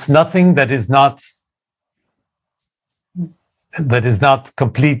wants nothing that is not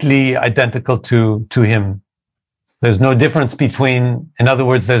completely identical to him. There's no difference between, in other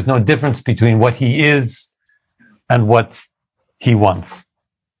words, there's no difference between what he is and what he wants.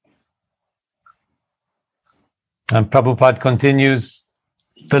 And Prabhupada continues,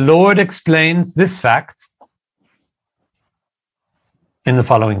 the Lord explains this fact in the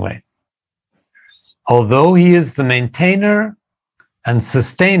following way. Although he is the maintainer and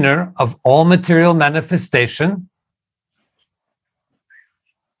sustainer of all material manifestation,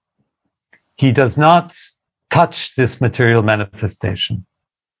 he does not touch this material manifestation.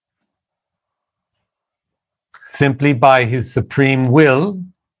 Simply by his supreme will,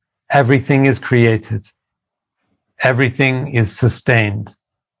 everything is created. Everything is sustained.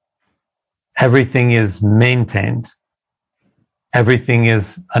 Everything is maintained. Everything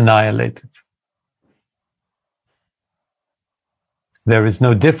is annihilated. There is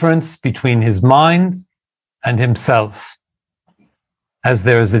no difference between his mind and himself, as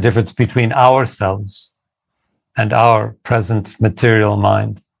there is a difference between ourselves and our present material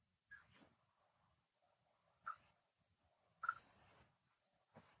mind.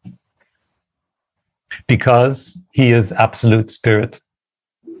 Because he is absolute spirit.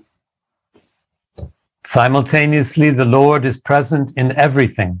 Simultaneously, the Lord is present in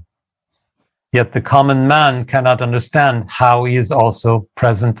everything. Yet the common man cannot understand how he is also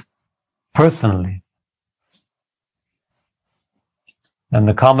present personally. And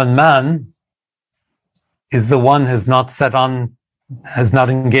the common man is the one who has not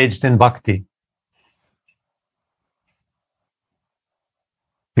engaged in bhakti.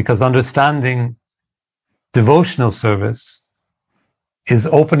 Because understanding devotional service is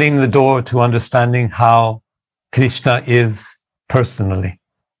opening the door to understanding how Krishna is personally.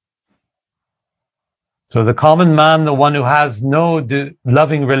 So the common man, the one who has no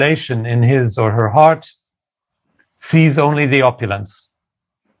loving relation in his or her heart, sees only the opulence,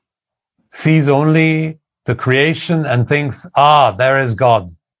 sees only the creation and thinks, there is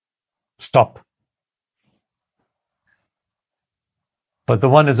God. Stop. But the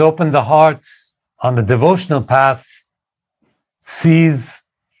one who's opened the heart on the devotional path sees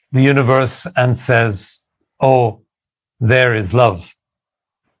the universe and says, oh, there is love.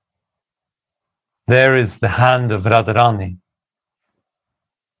 There is the hand of Radharani.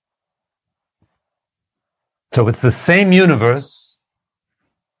 So it's the same universe,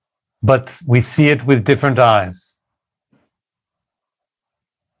 but we see it with different eyes.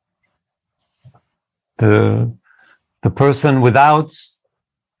 The person without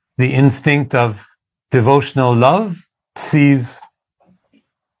the instinct of devotional love sees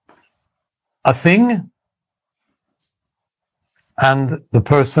a thing, and the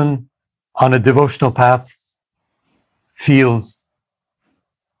person on a devotional path feels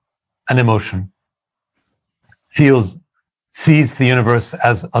an emotion, sees the universe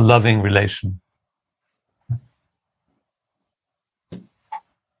as a loving relation.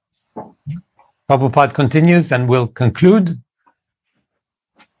 Prabhupada continues and will conclude.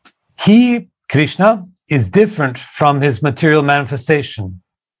 He, Krishna, is different from his material manifestation.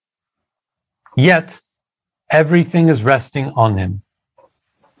 Yet, everything is resting on him.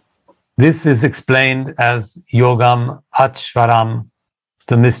 This is explained as Yogam Achvaram,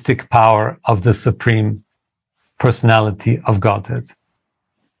 the mystic power of the Supreme Personality of Godhead.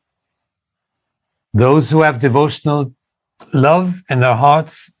 Those who have devotional love in their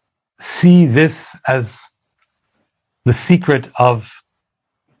hearts see this as the secret of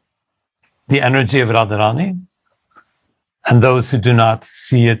the energy of Radharani, and those who do not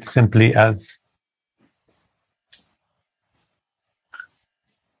see it simply as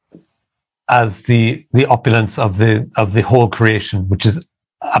as the opulence of the whole creation, which is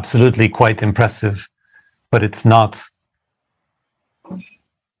absolutely quite impressive, but it's not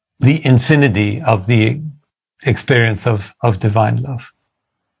the infinity of the experience of divine love.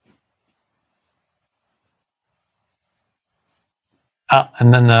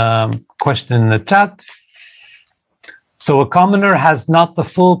 And then a question in the chat. So a commoner has not the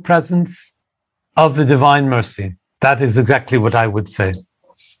full presence of the divine mercy. That is exactly what I would say.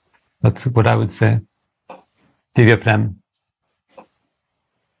 That's what I would say. Divya Prem.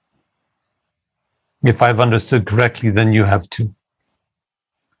 If I've understood correctly, then you have to.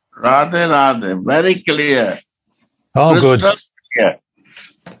 Radha, Radha, very clear. Oh, good. Clear.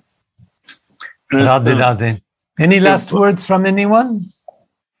 Radhe, Radhe. Any last words from anyone?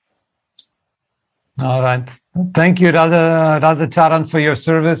 All right. Thank you, Radha Charan, for your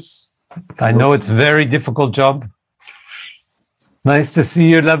service. I know it's a very difficult job. Nice to see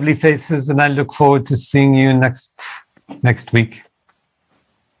your lovely faces, and I look forward to seeing you next week.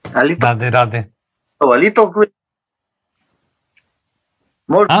 Radhe, Radhe. Oh, a little question.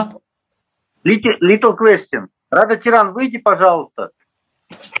 Little question. Рада Чиран, выйди, пожалуйста.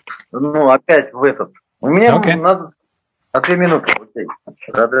 Ну, опять в этот. У меня надо... 2 минуты. Окей.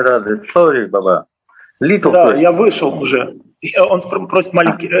 Рада. Sorry, Баба. Little да, question. я вышел уже. Он просит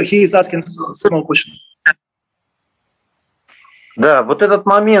маленький... He is asking small question. Да, вот этот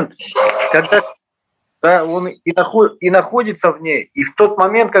момент, когда он и находится в ней, и в тот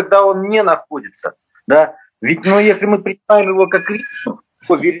момент, когда он не находится, да, ведь, ну, если мы принимаем его как личность,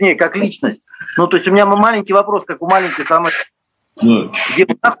 вернее, как личность, ну, то есть у меня маленький вопрос, как у маленькой самой, где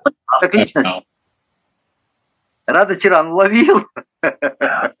он находится как личность. Рада Чиран уловил?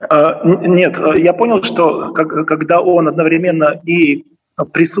 Нет, я понял, что когда он одновременно и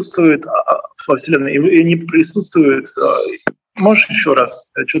присутствует во Вселенной, и не присутствует... Можешь еще раз?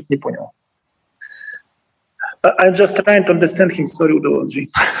 Я что-то не понял. I'm just trying to understand him. Sorry, Uddhava.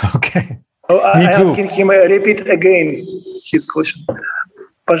 Okay. I'm asking him repeat again his question.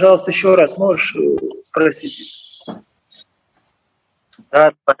 Пожалуйста, еще раз можешь спросить?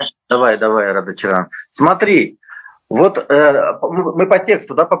 Да, давай, Рада Чиран. Смотри, вот мы по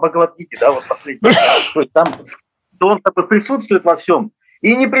тексту, да, по Бхагавад-гите, да, вот последний. То есть там он как бы присутствует во всем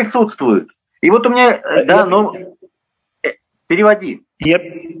и не присутствует. И вот у меня, да, ну... Переводи. Я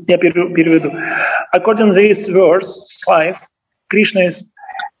переведу. According to this verse 5, Krishna is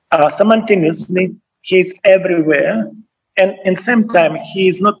simultaneously, he is everywhere, and in the same time he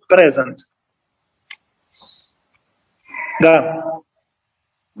is not present. Да.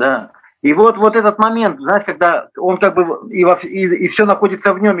 Да. И вот этот момент, знаешь, когда он как бы и все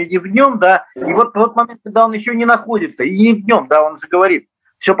находится в нем, и не в нем, да, и вот тот момент, когда он еще не находится, и не в нем, да, он же говорит,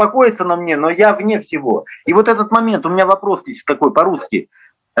 все покоится на мне, но я вне всего. И вот этот момент, у меня вопрос здесь такой по-русски,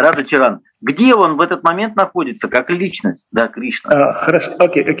 Рада Чиран, где он в этот момент находится, как личность, да, Кришна? Хорошо,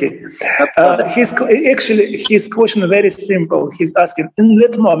 окей. Actually, his question very simple. He's asking, in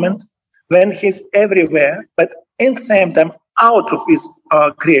that moment, when he's everywhere, but in the same time, out of his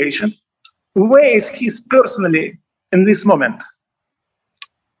creation, where is he personally in this moment?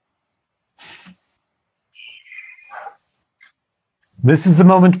 This is the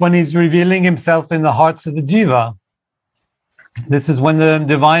moment when he's revealing himself in the hearts of the jiva. This is when the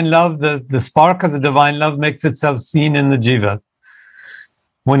divine love, the spark of the divine love makes itself seen in the jiva.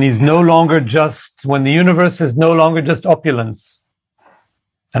 When he's no longer just, when the universe is no longer just opulence,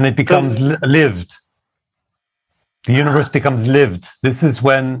 and it becomes lived. The universe becomes lived. This is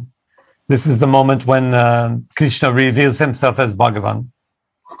the moment when Krishna reveals himself as Bhagavan.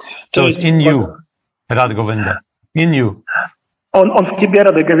 So it's in you, Radha Govinda, in you. Он в тебе,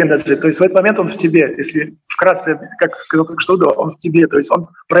 Рада Говиндаджи, то есть в этот момент он в тебе, если вкратце, как сказал только что, он в тебе, то есть он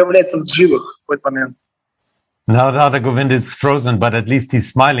проявляется в дживах в этот момент. Now Radha Govinda is frozen, but at least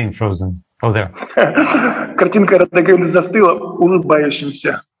he's smiling frozen. Oh, there. Картинка Рада Говинда застыла,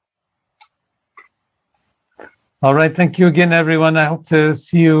 улыбающимся. All right, thank you again, everyone. I hope to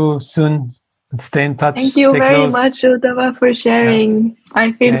see you soon. Stay in touch. Thank you very much, Uddhava, for sharing. Yeah.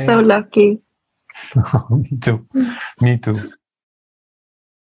 I feel so lucky. Me too.